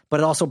 but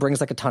it also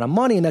brings like a ton of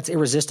money, and that's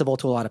irresistible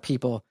to a lot of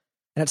people.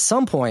 And at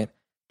some point,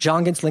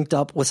 John gets linked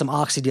up with some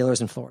oxy dealers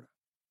in Florida.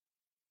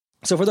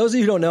 So for those of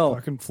you who don't know,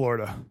 fucking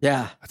Florida.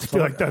 Yeah. I feel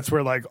like that's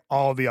where like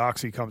all the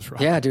oxy comes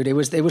from. Yeah, dude, it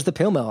was the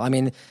pill mill. I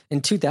mean, in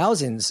the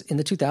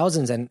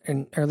 2000s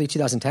and early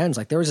 2010s,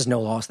 like there was just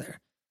no laws there.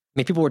 I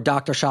mean, people were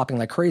doctor shopping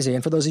like crazy.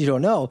 And for those of you who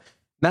don't know,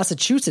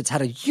 Massachusetts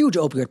had a huge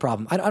opioid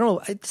problem. I don't know.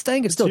 I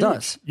think it still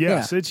does.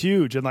 Yes, it's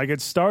huge. And like it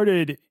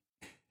started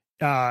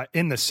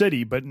in the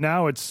city, but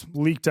now it's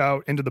leaked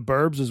out into the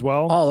burbs as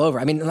well. All over.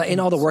 I mean, in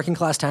all the working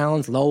class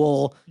towns,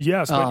 Lowell.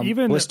 Yes, but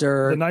even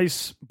Worcester, the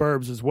nice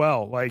burbs as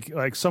well.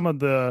 Like some of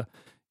the,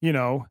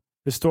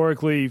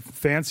 historically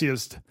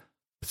fanciest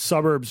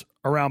suburbs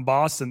around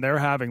Boston, they're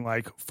having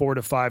like 4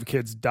 to 5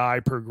 kids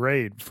die per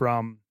grade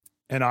from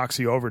an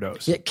oxy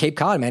overdose. Yeah, Cape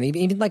Cod, man.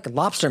 Even like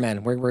lobster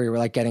men, where you were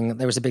like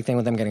there was a big thing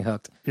with them getting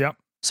hooked. Yep.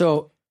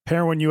 So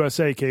Heroin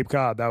USA, Cape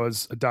Cod, that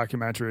was a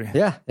documentary.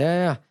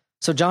 Yeah.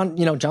 So John,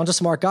 John's a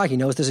smart guy. He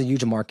knows there's a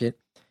huge market.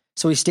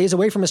 So he stays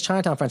away from his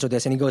Chinatown friends with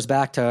this, and he goes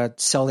back to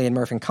Sully and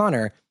Murph and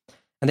Connor,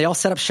 and they all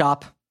set up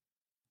shop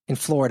in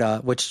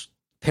Florida, which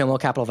pill mill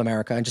capital of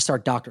America, and just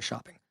start doctor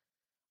shopping.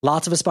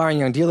 Lots of aspiring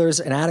young dealers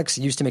and addicts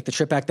used to make the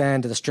trip back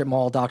then to the strip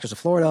mall doctors of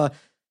Florida,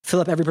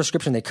 fill up every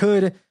prescription they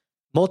could,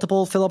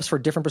 multiple fill-ups for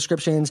different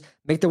prescriptions,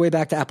 make their way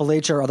back to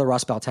Appalachia or other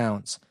Rust Belt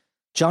towns.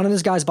 John and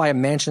his guys buy a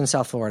mansion in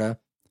South Florida.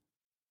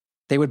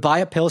 They would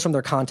buy up pills from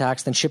their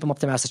contacts, then ship them up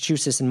to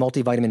Massachusetts in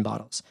multivitamin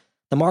bottles.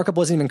 The markup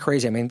wasn't even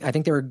crazy. I mean, I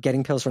think they were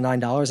getting pills for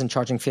 $9 and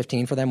charging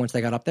 $15 for them once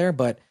they got up there,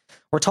 but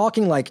we're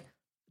talking like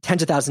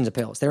tens of thousands of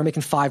pills. They were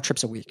making 5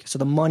 trips a week, so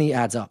the money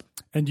adds up.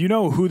 And do you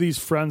know who these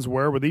friends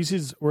were? Were these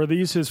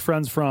his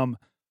friends from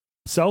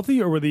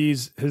Southie, or were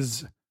these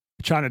his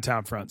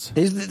Chinatown friends?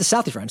 These the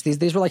Southie friends.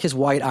 These were like his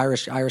white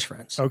Irish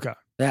friends. Okay.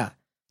 Yeah.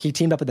 He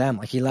teamed up with them.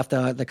 Like he left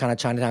the kind of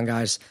Chinatown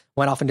guys,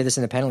 went off and did this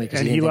independently.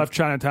 And he left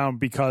Chinatown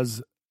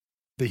because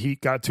the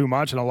heat got too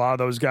much, and a lot of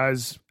those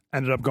guys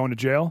ended up going to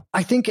jail.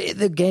 I think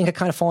the gang had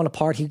kind of fallen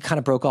apart. He kind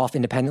of broke off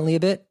independently a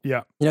bit.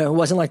 Yeah. It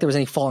wasn't like there was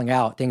any falling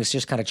out. Things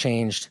just kind of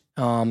changed.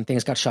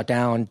 Things got shut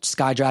down.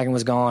 Sky Dragon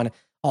was gone.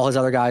 All his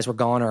other guys were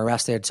gone or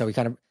arrested. So he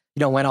kind of,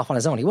 went off on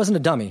his own. He wasn't a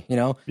dummy,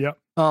 Yeah.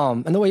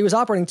 And the way he was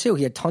operating too,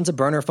 he had tons of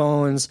burner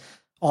phones,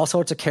 all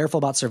sorts of careful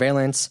about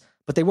surveillance,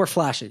 but they were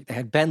flashy. They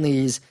had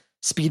Bentleys,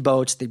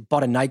 speedboats. They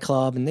bought a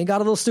nightclub, and they got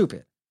a little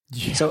stupid.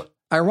 Yeah. So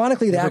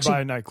ironically, they actually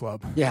buy a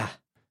nightclub. Yeah.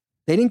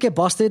 They didn't get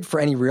busted for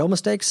any real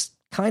mistakes,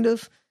 kind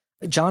of.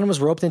 John was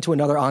roped into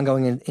another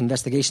ongoing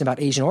investigation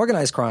about Asian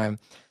organized crime,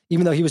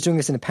 even though he was doing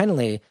this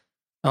independently,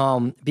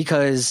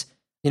 because,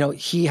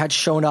 he had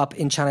shown up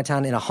in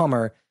Chinatown in a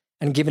Hummer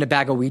and given a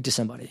bag of weed to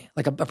somebody,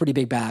 like a pretty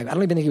big bag. I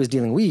don't even think he was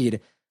dealing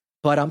weed.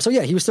 But so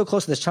yeah, he was still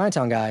close to this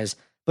Chinatown guys,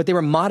 but they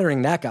were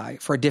monitoring that guy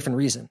for a different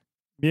reason.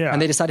 Yeah. And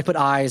they decided to put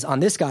eyes on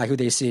this guy who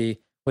they see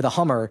with a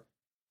Hummer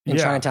in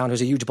Chinatown,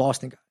 who's a huge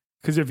Boston guy.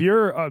 Because if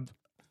you're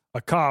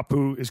a cop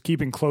who is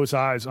keeping close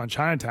eyes on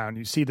Chinatown,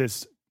 you see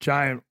this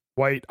giant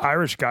white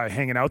Irish guy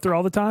hanging out there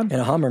all the time in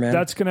a Hummer, man.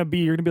 You're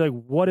going to be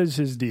like, what is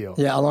his deal?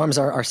 Yeah. Alarms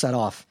are set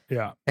off.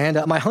 Yeah.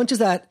 And my hunch is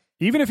that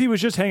even if he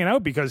was just hanging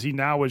out because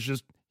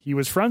he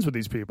was friends with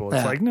these people,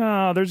 it's like,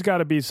 no, there's got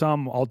to be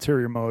some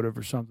ulterior motive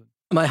or something.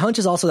 My hunch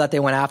is also that they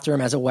went after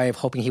him as a way of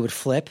hoping he would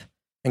flip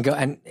and go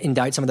and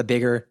indict some of the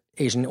bigger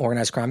Asian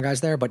organized crime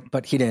guys there,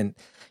 but he didn't.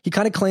 He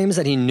kind of claims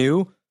that he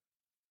knew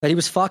that he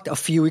was fucked a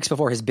few weeks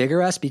before his big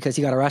arrest because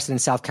he got arrested in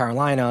South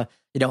Carolina,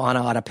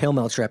 on a pill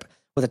mill trip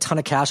with a ton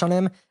of cash on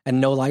him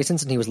and no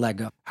license, and he was let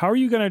go. How are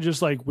you going to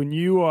just when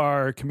you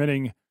are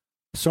committing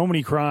so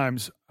many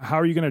crimes, how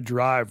are you going to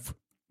drive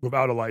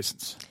without a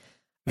license?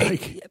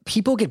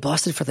 People get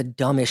busted for the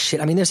dumbest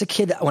shit. I mean, there's a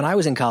kid when I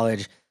was in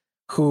college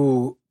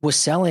who was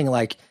selling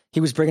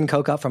he was bringing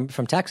coke up from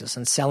Texas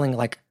and selling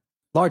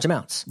large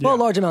amounts. Yeah. Well,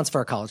 large amounts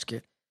for a college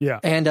kid. Yeah.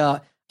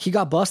 And he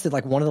got busted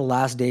one of the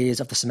last days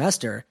of the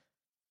semester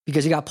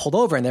because he got pulled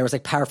over and there was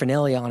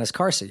paraphernalia on his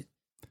car seat.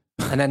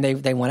 And then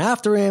they went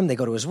after him. They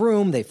go to his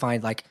room. They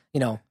find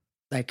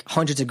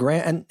hundreds of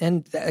grand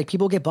and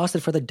people get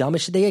busted for the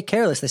dumbest shit. They get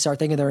careless. They start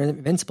thinking they're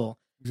invincible.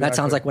 Exactly. That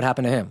sounds like what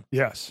happened to him.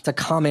 Yes. It's a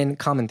common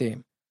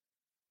theme.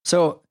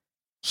 So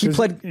he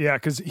pled. Yeah,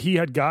 because he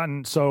had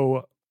gotten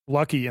so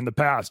lucky in the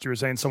past. You were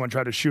saying someone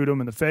tried to shoot him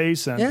in the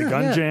face and the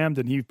gun jammed,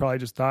 and he probably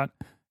just thought,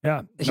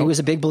 he was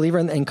a big believer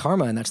in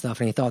karma and that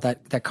stuff, and he thought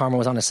that karma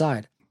was on his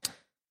side.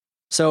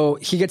 So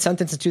he gets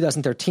sentenced in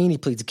 2013. He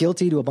pleads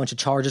guilty to a bunch of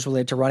charges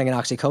related to running an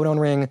oxycodone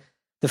ring.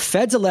 The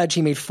feds allege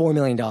he made $4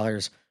 million.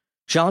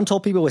 John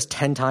told people it was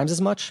 10 times as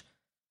much.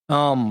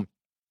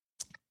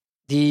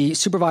 The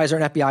supervisor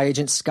and FBI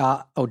agent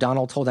Scott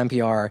O'Donnell told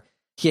NPR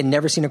he had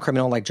never seen a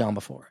criminal like John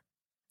before.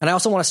 And I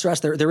also want to stress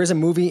there is a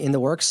movie in the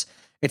works.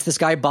 It's this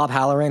guy, Bob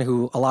Halloran,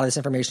 who a lot of this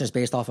information is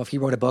based off of. He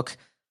wrote a book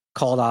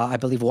called, I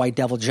believe, White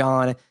Devil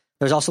John.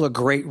 There's also a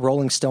great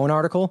Rolling Stone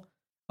article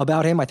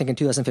about him, I think in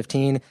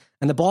 2015.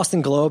 And the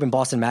Boston Globe and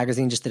Boston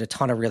Magazine just did a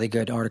ton of really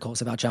good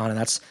articles about John. And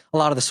that's a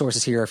lot of the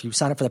sources here. If you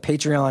sign up for the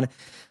Patreon,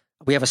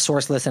 we have a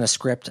source list and a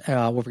script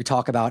where we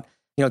talk about,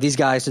 these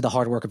guys did the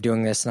hard work of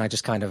doing this. And I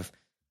just kind of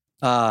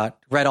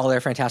read all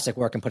their fantastic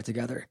work and put it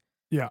together.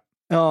 Yeah.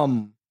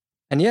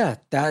 And yeah,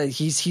 that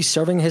he's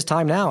serving his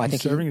time now. I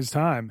think serving his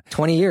time.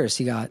 20 years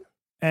he got.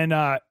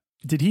 And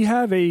did he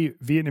have a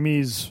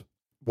Vietnamese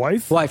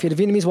wife? He had a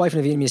Vietnamese wife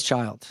and a Vietnamese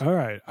child. All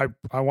right.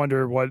 I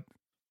wonder what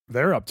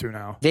they're up to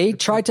now. They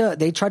tried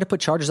to put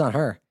charges on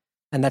her.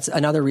 And that's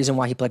another reason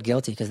why he pled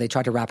guilty, because they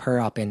tried to wrap her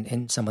up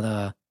in some of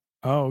the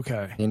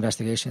the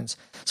investigations.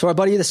 So our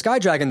buddy the Sky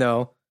Dragon,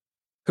 though,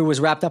 who was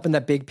wrapped up in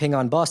that big Ping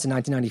An bust in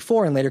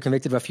 1994 and later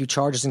convicted of a few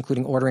charges,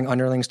 including ordering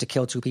underlings to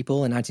kill 2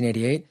 people in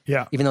 1988,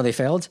 even though they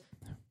failed.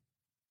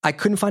 I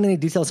couldn't find any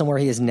details on where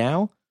he is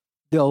now,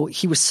 though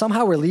he was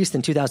somehow released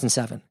in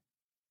 2007.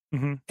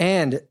 Mm-hmm.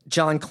 And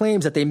John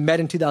claims that they met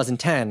in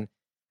 2010.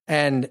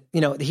 And,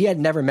 he had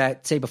never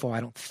met Say before,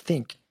 I don't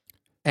think.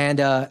 And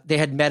they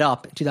had met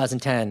up in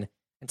 2010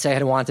 and Say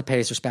had wanted to pay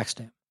his respects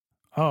to him.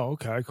 Oh,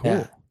 okay, cool.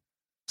 Yeah.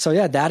 So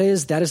yeah, that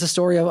is the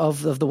story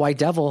of the White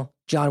Devil,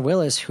 John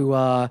Willis, who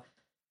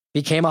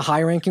became a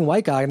high-ranking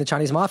white guy in the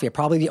Chinese mafia.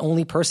 Probably the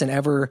only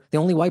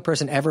white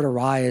person ever to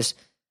rise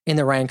in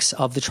the ranks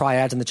of the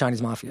triads in the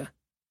Chinese mafia.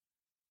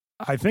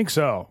 I think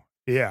so.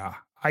 Yeah.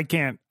 I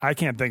can't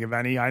think of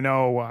any. I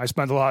know I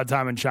spent a lot of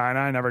time in China.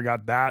 I never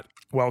got that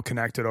well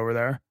connected over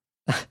there.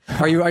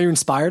 Are you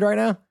inspired right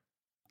now?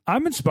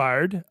 I'm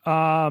inspired.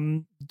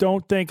 I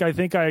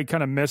think I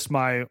kind of missed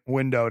my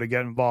window to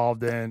get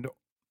involved in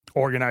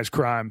organized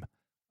crime.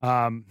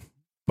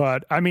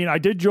 But I mean, I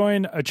did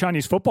join a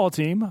Chinese football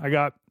team. I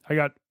got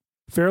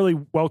fairly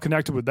well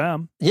connected with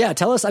them. Yeah.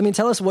 Tell us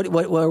tell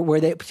everyone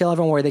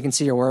where they can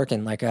see your work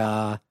and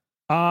I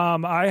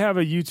have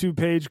a YouTube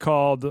page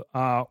called,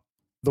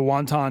 The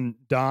Wonton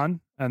Don,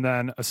 and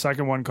then a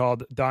second one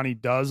called Donnie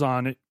Does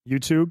on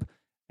YouTube.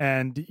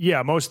 And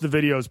yeah, most of the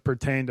videos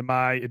pertain to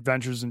my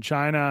adventures in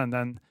China, and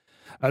then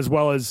as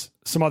well as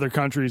some other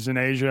countries in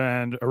Asia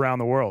and around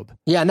the world.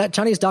 Yeah, and that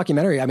Chinese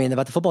documentary,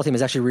 about the football team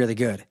is actually really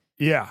good.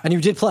 Yeah. And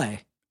you did play.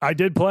 I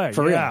did play.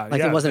 For real.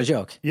 It wasn't a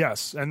joke.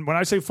 Yes. And when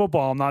I say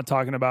football, I'm not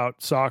talking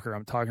about soccer.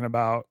 I'm talking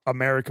about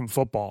American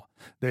football.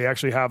 They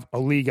actually have a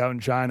league out in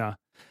China.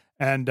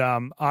 And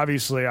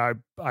obviously, I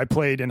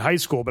played in high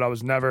school, but I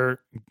was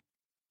never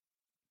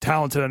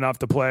talented enough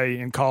to play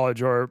in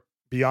college or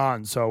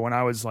beyond. So when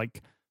I was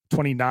like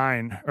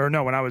 29,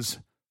 when I was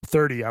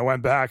 30, I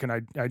went back and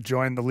I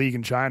joined the league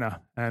in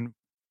China and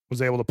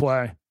was able to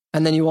play.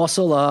 And then you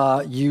also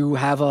you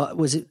have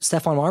was it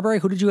Stephon Marbury?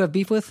 Who did you have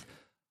beef with?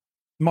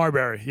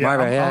 Marbury. Yeah,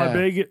 I'm a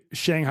big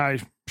Shanghai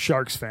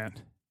Sharks fan.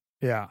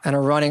 Yeah, and a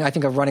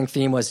running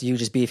theme was you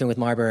just beefing with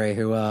Marbury,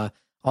 who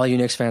all you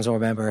Knicks fans will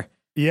remember.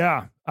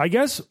 Yeah, I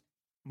guess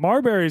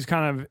Marbury is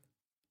kind of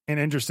an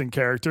interesting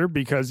character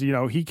because,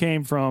 he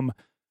came from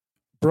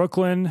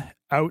Brooklyn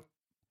out,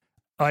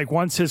 like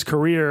once his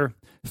career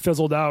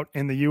fizzled out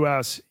in the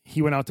US,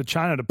 he went out to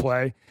China to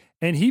play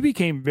and he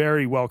became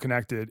very well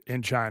connected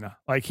in China.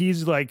 Like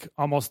he's like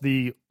almost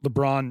the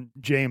LeBron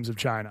James of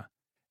China.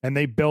 And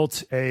they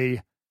built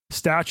a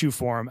statue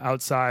for him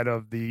outside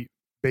of the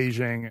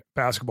Beijing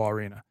basketball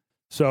arena.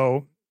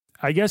 So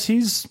I guess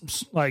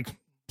he's like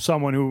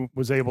someone who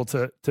was able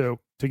to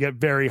get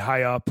very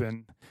high up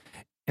in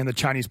the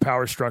Chinese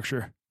power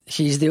structure.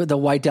 He's the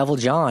White Devil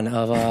John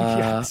of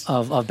yes.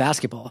 of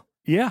basketball.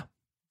 Yeah,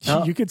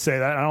 you could say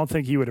that. I don't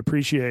think he would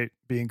appreciate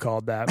being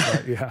called that,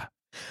 but yeah.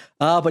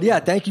 But yeah,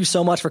 thank you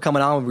so much for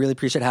coming on. We really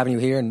appreciate having you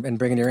here and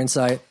bringing your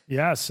insight.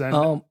 Yes.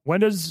 And when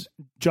does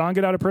John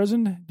get out of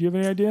prison? Do you have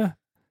any idea?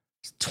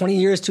 20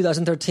 years,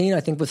 2013.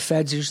 I think with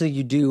feds, usually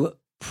you do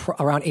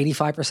around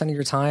 85% of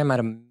your time at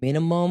a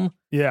minimum.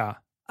 Yeah.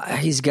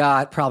 He's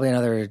got probably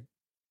another,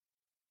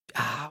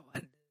 I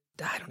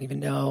don't even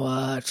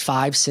know,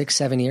 5, 6,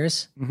 7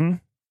 years. Mm-hmm.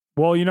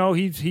 Well,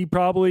 he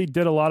probably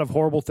did a lot of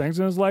horrible things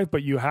in his life,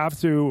 but you have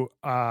to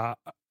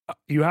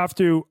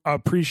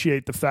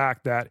appreciate the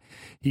fact that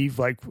he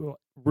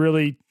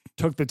really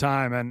took the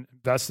time and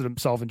invested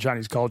himself in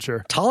Chinese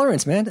culture.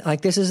 Tolerance, man.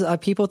 Like this is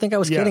people think I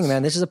was kidding,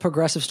 man. This is a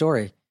progressive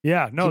story.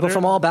 Yeah, no, people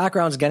from all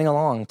backgrounds getting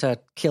along to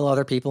kill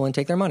other people and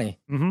take their money.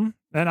 Mm-hmm.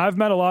 And I've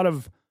met a lot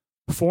of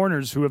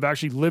foreigners who have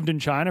actually lived in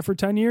China for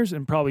 10 years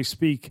and probably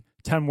speak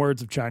 10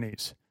 words of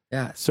Chinese.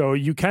 Yeah. So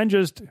you can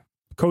just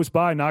coast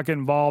by, not get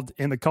involved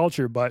in the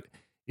culture, but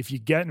if you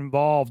get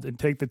involved and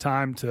take the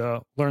time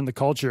to learn the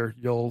culture,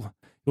 you'll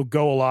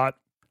go a lot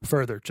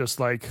further, just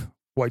like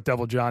White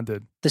Devil John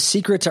did. The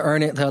secret to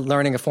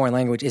learning a foreign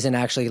language isn't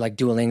actually like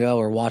Duolingo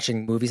or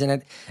watching movies in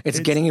it. It's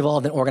getting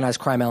involved in organized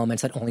crime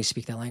elements that only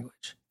speak that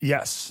language.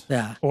 Yes.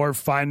 Yeah. Or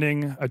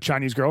finding a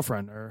Chinese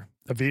girlfriend or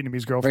a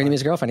Vietnamese girlfriend.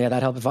 Vietnamese girlfriend. Yeah,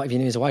 that helps.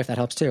 Vietnamese wife, that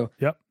helps too.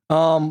 Yep.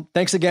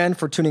 Thanks again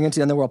for tuning into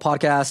the Underworld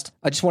podcast.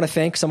 I just want to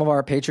thank some of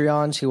our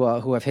Patreons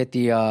who have hit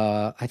the,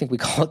 I think we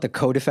call it the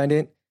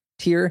co-defendant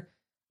tier.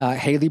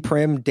 Haley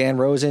Prim, Dan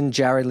Rosen,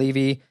 Jared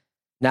Levy,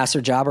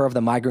 Nasser Jabber of the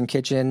Migrant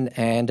Kitchen,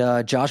 and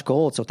Josh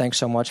Gold. So thanks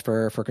so much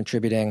for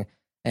contributing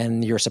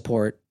and your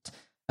support.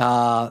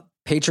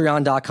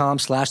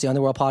 Patreon.com/the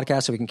Underworld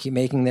podcast so we can keep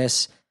making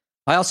this.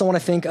 I also want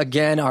to thank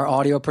again our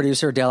audio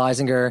producer, Dale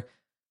Eisinger,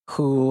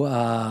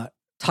 who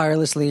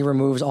tirelessly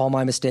removes all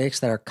my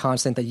mistakes that are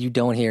constant that you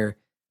don't hear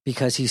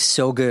because he's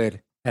so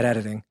good at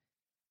editing.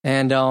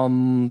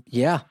 And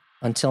yeah,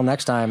 until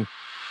next time,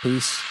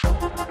 peace.